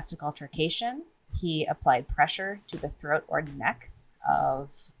of domestic altercation, he applied pressure to the throat or neck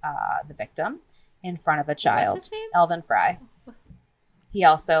of the victim in front of a child. What's his name? Elvin Fry. He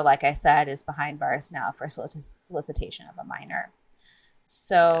also, like I said, is behind bars now for solicitation of a minor.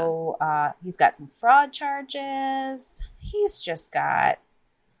 So he's got some fraud charges. He's a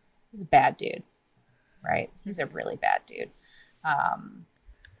bad dude, right? He's a really bad dude.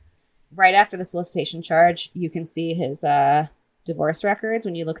 Right after the solicitation charge, you can see his divorce records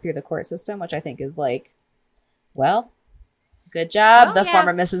when you look through the court system, which I think is like, well, good job,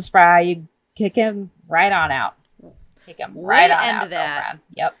 former Mrs. Fry. You kick him right on out. Kick him right on out, girlfriend.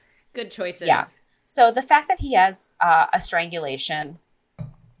 Yep. Good choices. Yeah. So the fact that he has a strangulation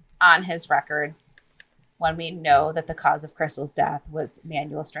on his record when we know that the cause of Crystal's death was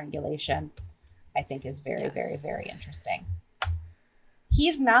manual strangulation, I think is very, very, very interesting.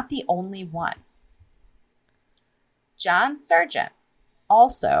 He's not the only one. John Sargent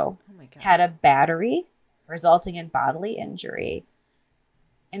also had a battery resulting in bodily injury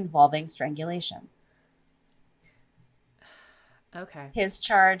involving strangulation. Okay. His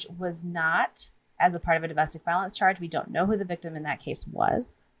charge was not as a part of a domestic violence charge. We don't know who the victim in that case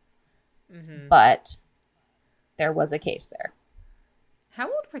was, but there was a case there. How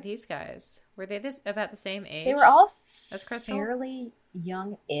old were these guys? Were they about the same age? They were all fairly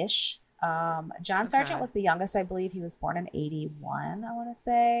young-ish. John Sargent was the youngest, I believe. He was born in 81, I want to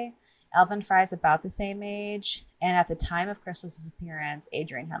say. Alvin Fry's about the same age. And at the time of Crystal's disappearance,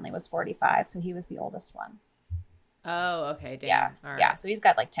 Adrian Henley was 45, so he was the oldest one. Oh, okay. Damn. Yeah, all right. yeah. So he's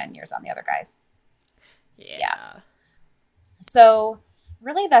got like 10 years on the other guys. Yeah. So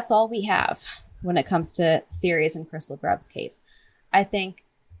really that's all we have when it comes to theories in Crystal Grubb's case. I think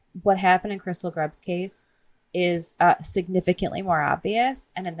what happened in Crystal Grubb's case is significantly more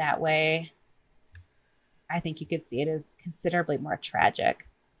obvious. And in that way, I think you could see it as considerably more tragic.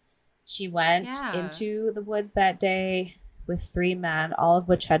 She went into the woods that day with 3 men, all of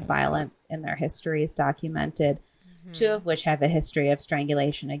which had violence in their histories documented, 2 of which have a history of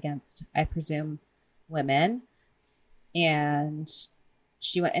strangulation against, I presume, women. And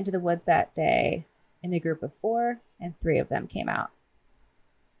she went into the woods that day in a group of 4, and 3 of them came out.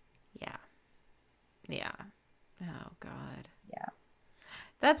 Yeah. Oh, God. Yeah.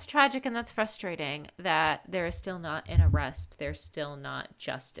 That's tragic and that's frustrating that there is still not an arrest. There's still not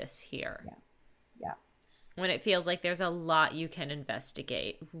justice here. Yeah. When it feels like there's a lot you can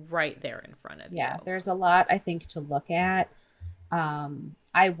investigate right there in front of you. Yeah, there's a lot, I think, to look at.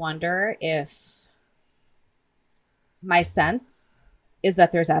 I wonder if my sense is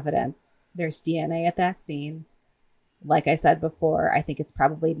that there's evidence. There's DNA at that scene. Like I said before, I think it's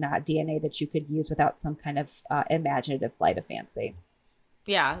probably not DNA that you could use without some kind of imaginative flight of fancy.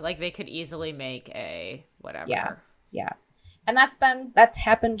 Yeah, like they could easily make a whatever. Yeah. And that's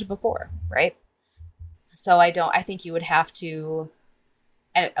happened before, right? So I think you would have to,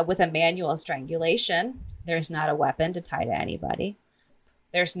 with a manual strangulation, there's not a weapon to tie to anybody.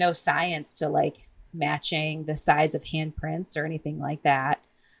 There's no science to like matching the size of handprints or anything like that.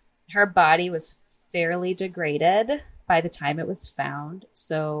 Her body was fairly degraded by the time it was found.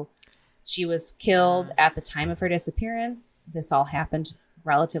 So she was killed at the time of her disappearance. This all happened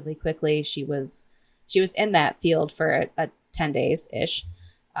relatively quickly. She was in that field for a 10 days ish.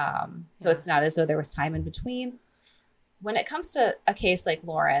 So it's not as though there was time in between. When it comes to a case like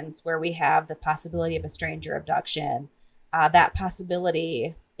Lauren's, where we have the possibility of a stranger abduction, that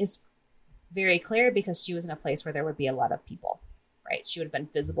possibility is very clear because she was in a place where there would be a lot of people, right? She would have been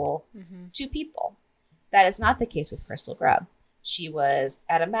visible to people. That is not the case with Crystal Grubb. She was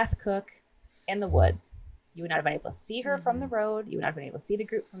at a meth cook in the woods. You would not have been able to see her from the road. You would not have been able to see the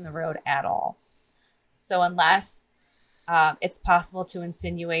group from the road at all. So unless it's possible to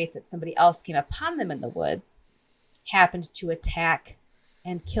insinuate that somebody else came upon them in the woods, happened to attack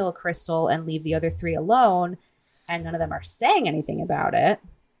and kill Crystal and leave the other 3 alone, and none of them are saying anything about it.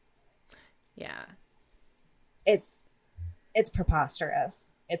 Yeah. It's preposterous.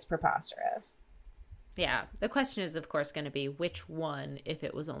 It's preposterous. Yeah. The question is, of course, going to be which one if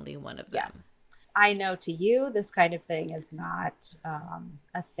it was only one of them. Yes. I know to you this kind of thing is not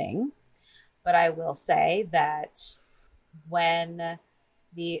a thing, but I will say that when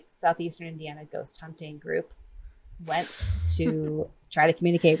the Southeastern Indiana Ghost Hunting Group went to try to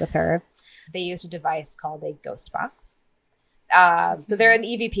communicate with her, they used a device called a ghost box. So they're an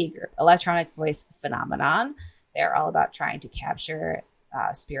EVP group, electronic voice phenomenon. They're all about trying to capture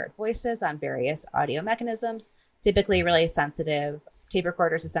spirit voices on various audio mechanisms, typically really sensitive tape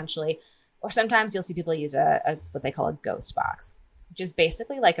recorders, essentially. Or sometimes you'll see people use a what they call a ghost box, which is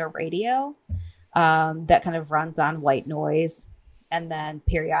basically like a radio that kind of runs on white noise. And then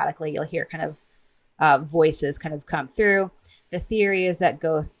periodically you'll hear kind of voices kind of come through. The theory is that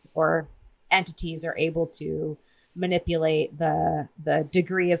ghosts or entities are able to manipulate the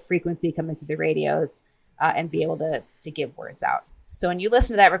degree of frequency coming through the radios and be able to give words out. So when you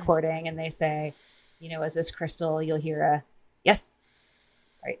listen to that recording and they say, you know, is this Crystal? You'll hear a yes,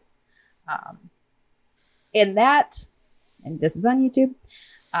 right? In that, and this is on YouTube,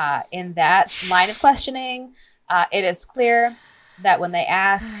 in that line of questioning, it is clear that when they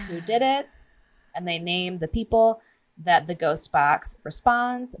ask who did it and they name the people, that the ghost box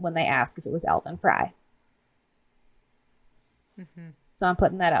responds when they ask if it was Elvin Fry. Mm-hmm. So I'm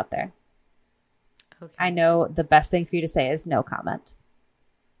putting that out there. Okay. I know the best thing for you to say is no comment.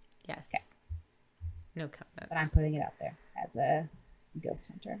 Yes. Okay. No comment. But I'm putting it out there as a ghost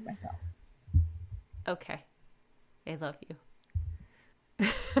hunter myself. Okay. I love you.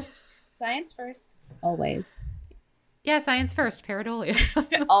 Science first. Always. Yeah, science first.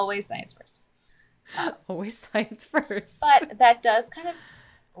 Pareidolia. Always science first. Always science first. But that does kind of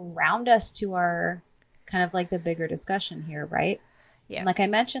round us to our kind of like the bigger discussion here, right? Yeah. Like I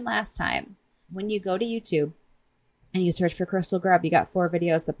mentioned last time, when you go to YouTube and you search for Crystal Grubb, you got 4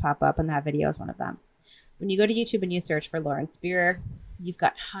 videos that pop up, and that video is one of them. When you go to YouTube and you search for Lauren Spierer, you've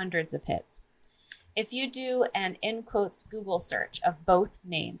got hundreds of hits. If you do an in quotes Google search of both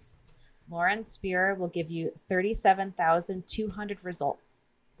names, Lauren Spierer will give you 37,200 results.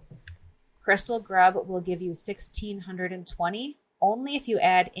 Crystal Grubb will give you 1,620, only if you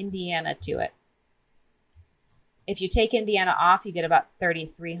add Indiana to it. If you take Indiana off, you get about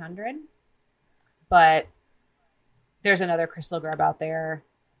 3,300. But there's another Crystal Grubb out there.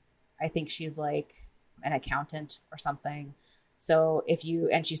 I think she's like an accountant or something. So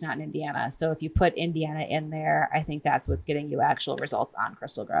and she's not in Indiana. So if you put Indiana in there, I think that's what's getting you actual results on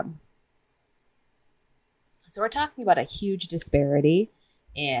Crystal Grubb. So we're talking about a huge disparity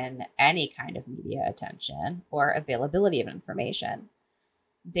in any kind of media attention or availability of information.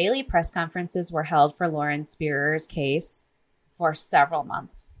 Daily press conferences were held for Lauren Spierer's case for several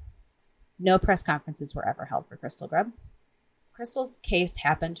months. No press conferences were ever held for Crystal Grubb. Crystal's case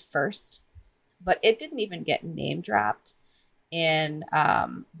happened first, but it didn't even get name dropped in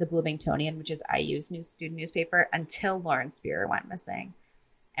the Bloomingtonian, which is IU's student newspaper, until Lauren Spierer went missing.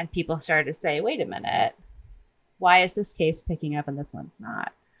 And people started to say, wait a minute, why is this case picking up and this one's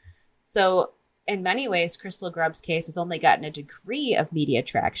not? So in many ways, Crystal Grubb's case has only gotten a degree of media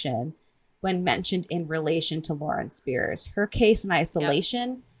traction when mentioned in relation to Lauren Spierer's. Her case in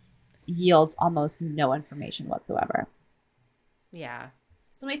isolation yields almost no information whatsoever. Yeah.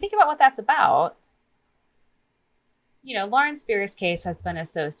 So when you think about what that's about, you know, Lauren Spierer's case has been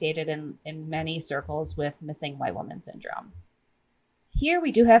associated in many circles with missing white woman syndrome. Here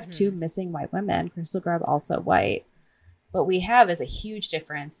we do have 2 missing white women, Crystal Grubb also white. What we have is a huge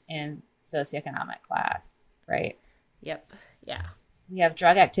difference in socioeconomic class, right? Yep. Yeah. We have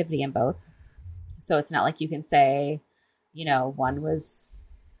drug activity in both. So it's not like you can say, you know, one was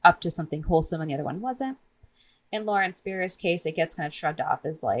up to something wholesome and the other one wasn't. In Lauren Spierer's case, it gets kind of shrugged off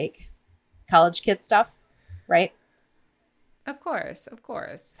as like college kid stuff, right? Of course, of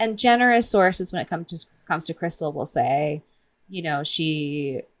course. And generous sources when it comes to Crystal will say, you know,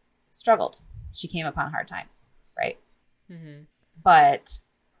 she struggled. She came upon hard times, right? Mm-hmm. But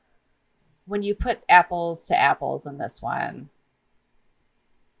when you put apples to apples in this one,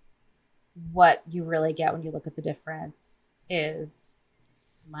 what you really get when you look at the difference is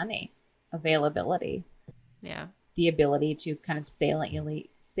money, availability. Yeah. The ability to kind of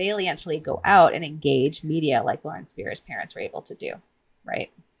saliently go out and engage media like Lauren Spierer's parents were able to do,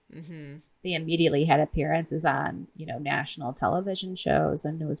 right? Mm-hmm. They immediately had appearances on, you know, national television shows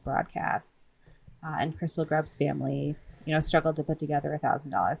and news broadcasts. And Crystal Grubb's family, you know, struggled to put together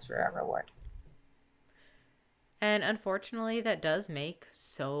 $1,000 for a reward. And unfortunately, that does make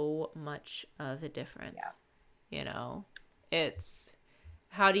so much of a difference. Yeah. You know, it's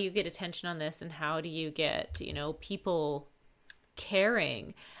how do you get attention on this, and how do you get, you know, people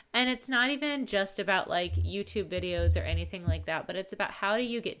caring? And it's not even just about like YouTube videos or anything like that, but it's about how do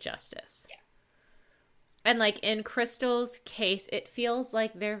you get justice? Yes. And like in Crystal's case, it feels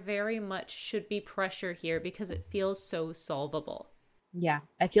like there very much should be pressure here because it feels so solvable. Yeah.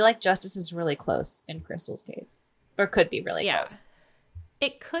 I feel like justice is really close in Crystal's case, or could be really close.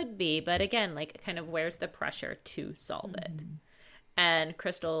 It could be, but again, like kind of where's the pressure to solve it? And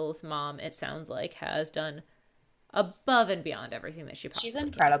Crystal's mom, it sounds like, has done above and beyond everything that she possibly She's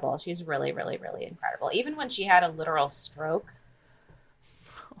incredible. can. She's really, really, really incredible. Even when she had a literal stroke,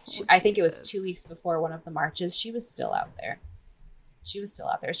 I think it was 2 weeks before one of the marches, she was still out there. She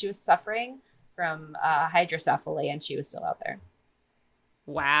was suffering from hydrocephaly, and she was still out there.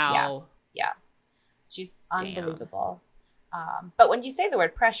 Wow. Yeah. She's unbelievable. But when you say the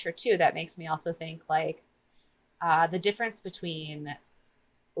word pressure, too, that makes me also think, like, the difference between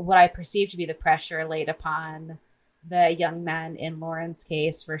what I perceive to be the pressure laid upon the young men in Lauren's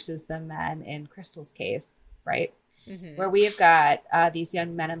case versus the men in Crystal's case, right? Mm-hmm. Where we have got these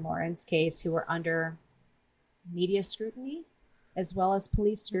young men in Lauren's case who were under media scrutiny as well as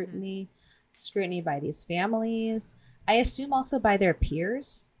police scrutiny, scrutiny by these families. I assume also by their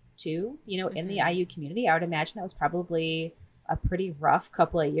peers too, in the IU community. I would imagine that was probably a pretty rough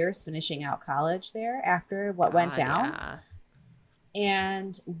couple of years finishing out college there after what went down. Yeah.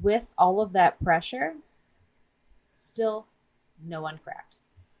 And with all of that pressure, still no one cracked.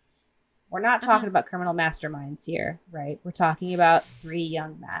 We're not talking about criminal masterminds here, right? We're talking about 3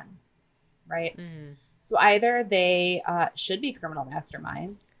 young men, right? Mm. So either they should be criminal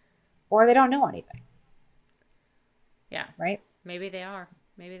masterminds or they don't know anything. Yeah. Right? Maybe they are.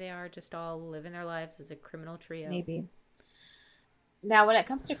 Maybe they are just all living their lives as a criminal trio. Maybe. Now, when it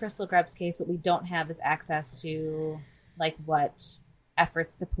comes to Crystal Grubb's case, what we don't have is access to, like, what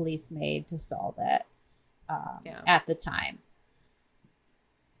efforts the police made to solve it at the time.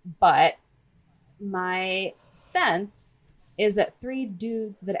 But my sense is that 3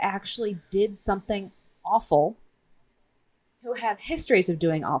 dudes that actually did something awful, who have histories of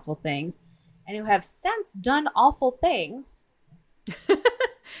doing awful things, and who have since done awful things,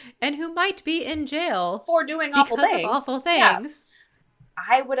 and who might be in jail for doing awful things. Of awful things. Yeah.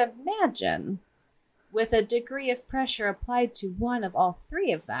 I would imagine, with a degree of pressure applied to one of all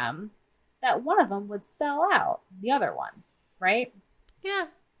 3 of them, that one of them would sell out the other ones, right? Yeah.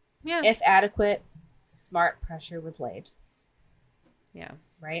 Yeah. If adequate, smart pressure was laid. Yeah.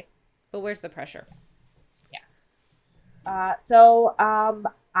 Right? But where's the pressure? Yes. So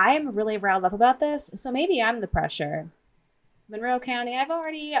I am really riled up about this. So maybe I'm the pressure. Monroe County, I've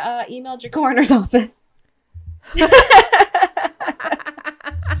already emailed your coroner's office.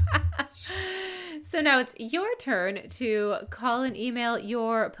 So now it's your turn to call and email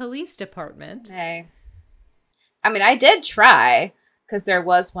your police department. Hey. I mean, I did try, because there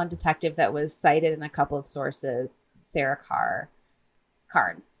was one detective that was cited in a couple of sources, Sarah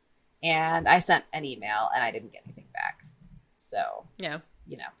Carnes. And I sent an email and I didn't get anything back. So, yeah,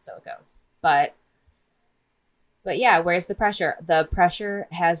 so it goes. But yeah, where's the pressure? The pressure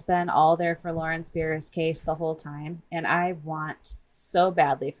has been all there for Lauren Spierer's case the whole time. And I want so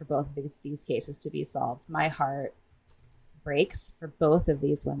badly for both of these cases to be solved. My heart breaks for both of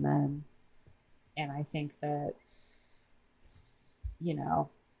these women. And I think that,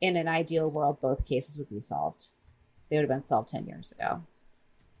 in an ideal world, both cases would be solved. They would have been solved 10 years ago.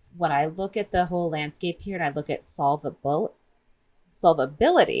 When I look at the whole landscape here and I look at solvability,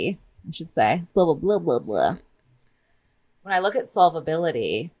 I should say, blah, blah, blah, blah. When I look at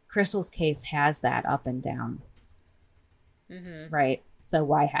solvability, Crystal's case has that up and down. Mm-hmm. Right? So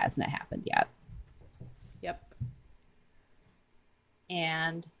why hasn't it happened yet? Yep.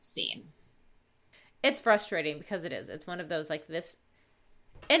 And scene. It's frustrating because it is. It's one of those like this.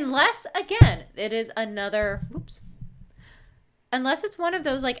 Unless, again, it is another. Unless it's one of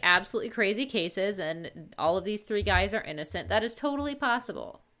those like absolutely crazy cases and all of these 3 guys are innocent, that is totally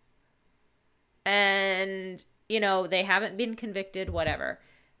possible. And, they haven't been convicted, whatever.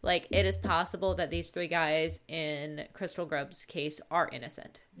 Like, it is possible that these 3 guys in Crystal Grubb's case are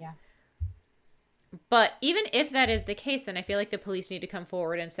innocent. Yeah. But even if that is the case, then I feel like the police need to come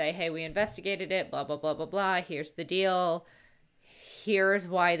forward and say, hey, we investigated it, blah, blah, blah, blah, blah. Here's the deal. Here's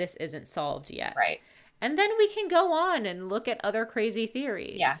why this isn't solved yet. Right. And then we can go on and look at other crazy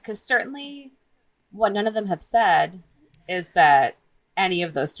theories. Yeah, because certainly what none of them have said is that any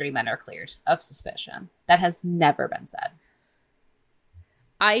of those 3 men are cleared of suspicion. That has never been said.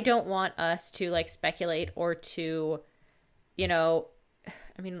 I don't want us to like speculate or to,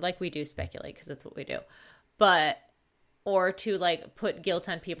 we do speculate because that's what we do. But, or to like put guilt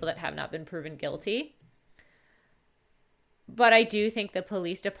on people that have not been proven guilty. But I do think the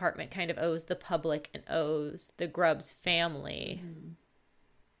police department kind of owes the public and owes the Grubbs family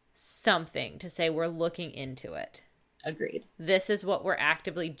something to say we're looking into it. Agreed. This is what we're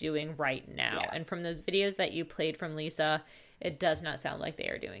actively doing right now. Yeah. And from those videos that you played from Lisa, it does not sound like they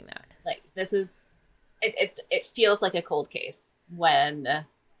are doing that. Like, this is, it feels like a cold case when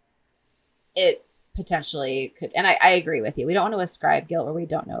it potentially could, and I agree with you. We don't want to ascribe guilt where we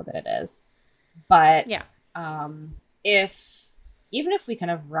don't know that it is. But yeah. Even if we kind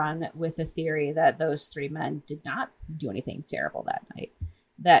of run with the theory that those 3 men did not do anything terrible that night,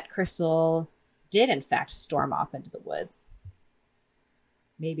 that Crystal did in fact storm off into the woods.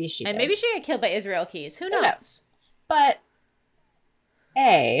 Maybe she did. Maybe she got killed by Israel Keys. Who knows? But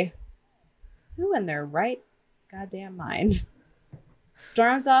who in their right goddamn mind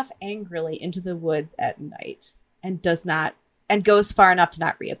storms off angrily into the woods at night and goes far enough to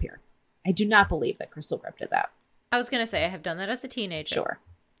not reappear? I do not believe that Crystal Grubb did that. I was going to say I have done that as a teenager. Sure.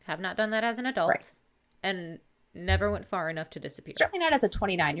 Have not done that as an adult. Right. And never went far enough to disappear. Certainly not as a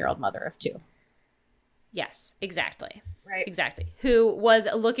 29-year-old mother of 2. Yes, exactly. Right. Exactly. Who was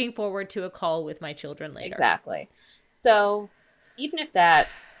looking forward to a call with my children later. Exactly. So even if the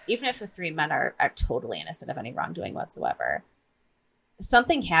 3 men are totally innocent of any wrongdoing whatsoever,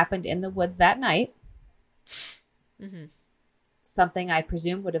 something happened in the woods that night. Mm-hmm. Something I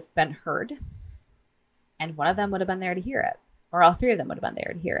presume would have been heard. And one of them would have been there to hear it. Or all 3 of them would have been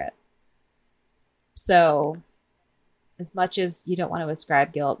there to hear it. So as much as you don't want to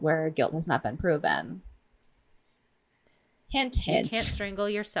ascribe guilt where guilt has not been proven, hint, hint. You can't strangle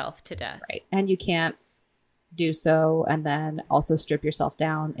yourself to death. Right. And you can't do so and then also strip yourself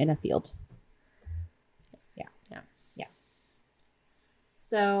down in a field. Yeah. Yeah. Yeah.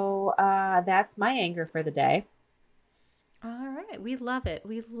 So that's my anger for the day. All right. We love it.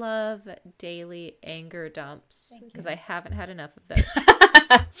 We love daily anger dumps because I haven't had enough of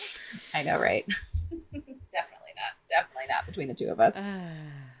those. I know, right? Definitely not between the 2 of us.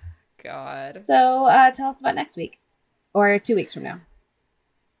 God. So tell us about next week or 2 weeks from now.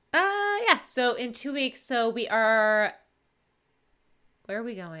 Yeah. So in 2 weeks, we are, where are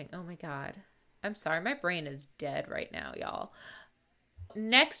we going? Oh my God. I'm sorry. My brain is dead right now, y'all.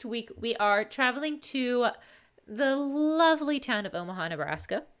 Next week, we are traveling to the lovely town of Omaha,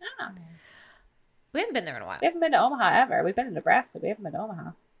 Nebraska. Oh. We haven't been there in a while. We haven't been to Omaha ever. We've been to Nebraska. We haven't been to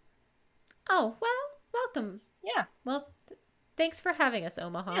Omaha. Oh, well, welcome. Yeah. Well, thanks for having us,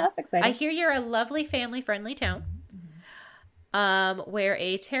 Omaha. Yeah, that's exciting. I hear you're a lovely, family-friendly town where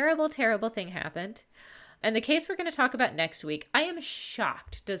a terrible, terrible thing happened. And the case we're going to talk about next week, I am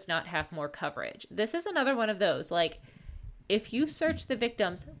shocked does not have more coverage. This is another one of those, like, if you search the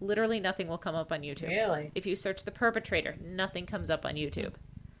victims, literally nothing will come up on YouTube. Really? If you search the perpetrator, nothing comes up on YouTube.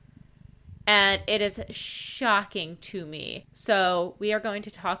 And it is shocking to me. So we are going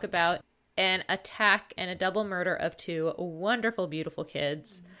to talk about an attack and a double murder of 2 wonderful, beautiful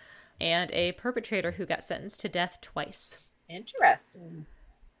kids and a perpetrator who got sentenced to death twice. Interesting.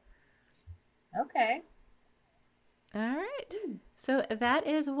 Okay. All right. So that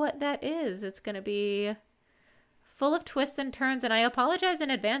is what that is. It's going to be full of twists and turns. And I apologize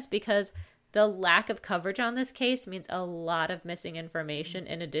in advance because the lack of coverage on this case means a lot of missing information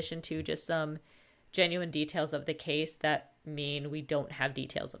in addition to just some genuine details of the case that mean we don't have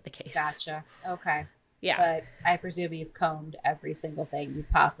details of the case. Gotcha. Okay. Yeah. But I presume you've combed every single thing you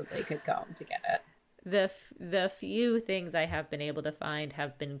possibly could comb to get it. The few things I have been able to find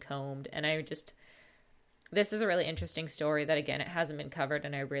have been combed. And this is a really interesting story that, again, it hasn't been covered.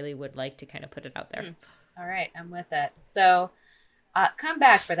 And I really would like to kind of put it out there. All right. I'm with it. So come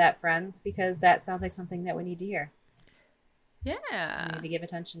back for that, friends, because that sounds like something that we need to hear. Yeah. We need to give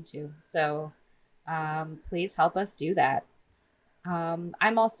attention to. So please help us do that.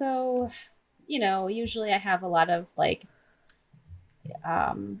 I'm also, usually I have a lot of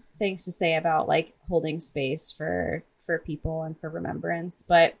things to say about holding space for people and for remembrance.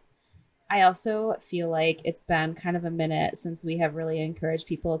 But I also feel like it's been kind of a minute since we have really encouraged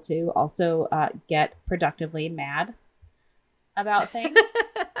people to also get productively mad about things.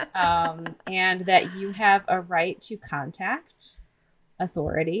 And that you have a right to contact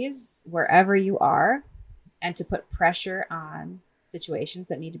authorities wherever you are and to put pressure on situations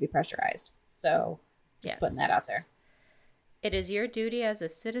that need to be pressurized. So just putting that out there. It is your duty as a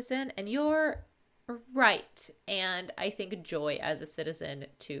citizen and your right, and I think joy as a citizen,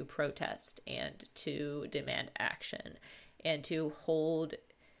 to protest and to demand action and to hold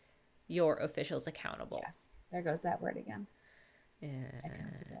your officials accountable. Yes, there goes that word again.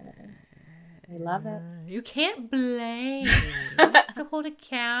 Accountability. We love it. You can't blame. You have to hold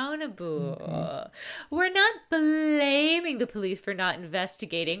accountable. Mm-hmm. We're not blaming the police for not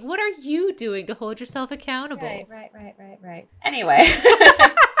investigating. What are you doing to hold yourself accountable? Right. Anyway.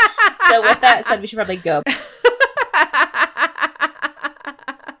 So with that said, we should probably go.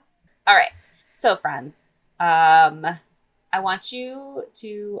 All right. So friends, I want you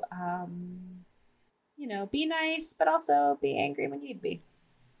to, be nice, but also be angry when you need to be.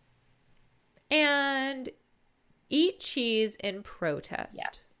 And eat cheese in protest.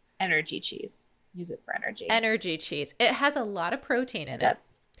 Yes. Energy cheese. Use it for energy. Energy cheese. It has a lot of protein in it. It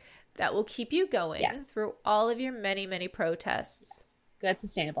does. That will keep you going through all of your many, many protests. Yes. Good,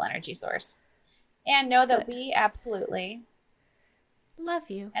 sustainable energy source. And know that we absolutely love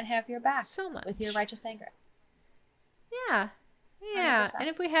you and have your back so much with your righteous anger. Yeah. 100%. And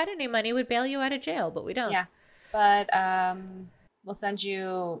if we had any money, we'd bail you out of jail, but we don't. Yeah. But we'll send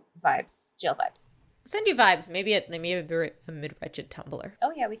you vibes, jail vibes. Send you vibes. Maybe a mid-wretched Tumblr.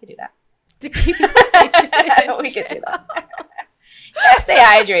 Oh, yeah, we could do that. To keep you We could do that. Gotta stay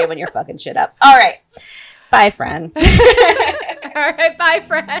hydrated when you're fucking shit up. All right. Bye, friends. All right. Bye,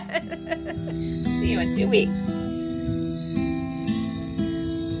 friends. See you in 2 weeks.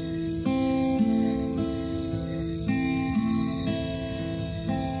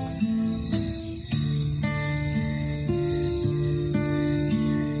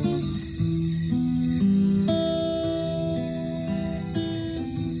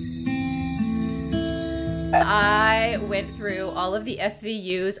 I went through all of the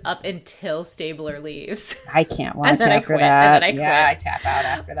SVUs up until Stabler leaves. I can't watch after that. And then I quit. Yeah, I tap out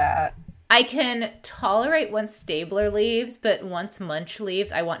after that. I can tolerate once Stabler leaves, but once Munch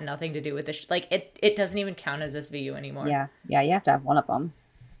leaves, I want nothing to do with this. Like, it doesn't even count as SVU anymore. Yeah, you have to have one of them.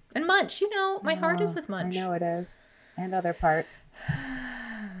 And Munch, my heart is with Munch. I know it is. And other parts.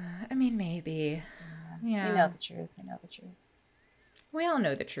 I mean, maybe. Yeah. You know the truth. We all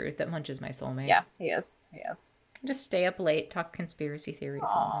know the truth that Munch is my soulmate. Yeah, he is. Just stay up late, talk conspiracy theories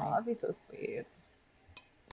all night. That'd be so sweet.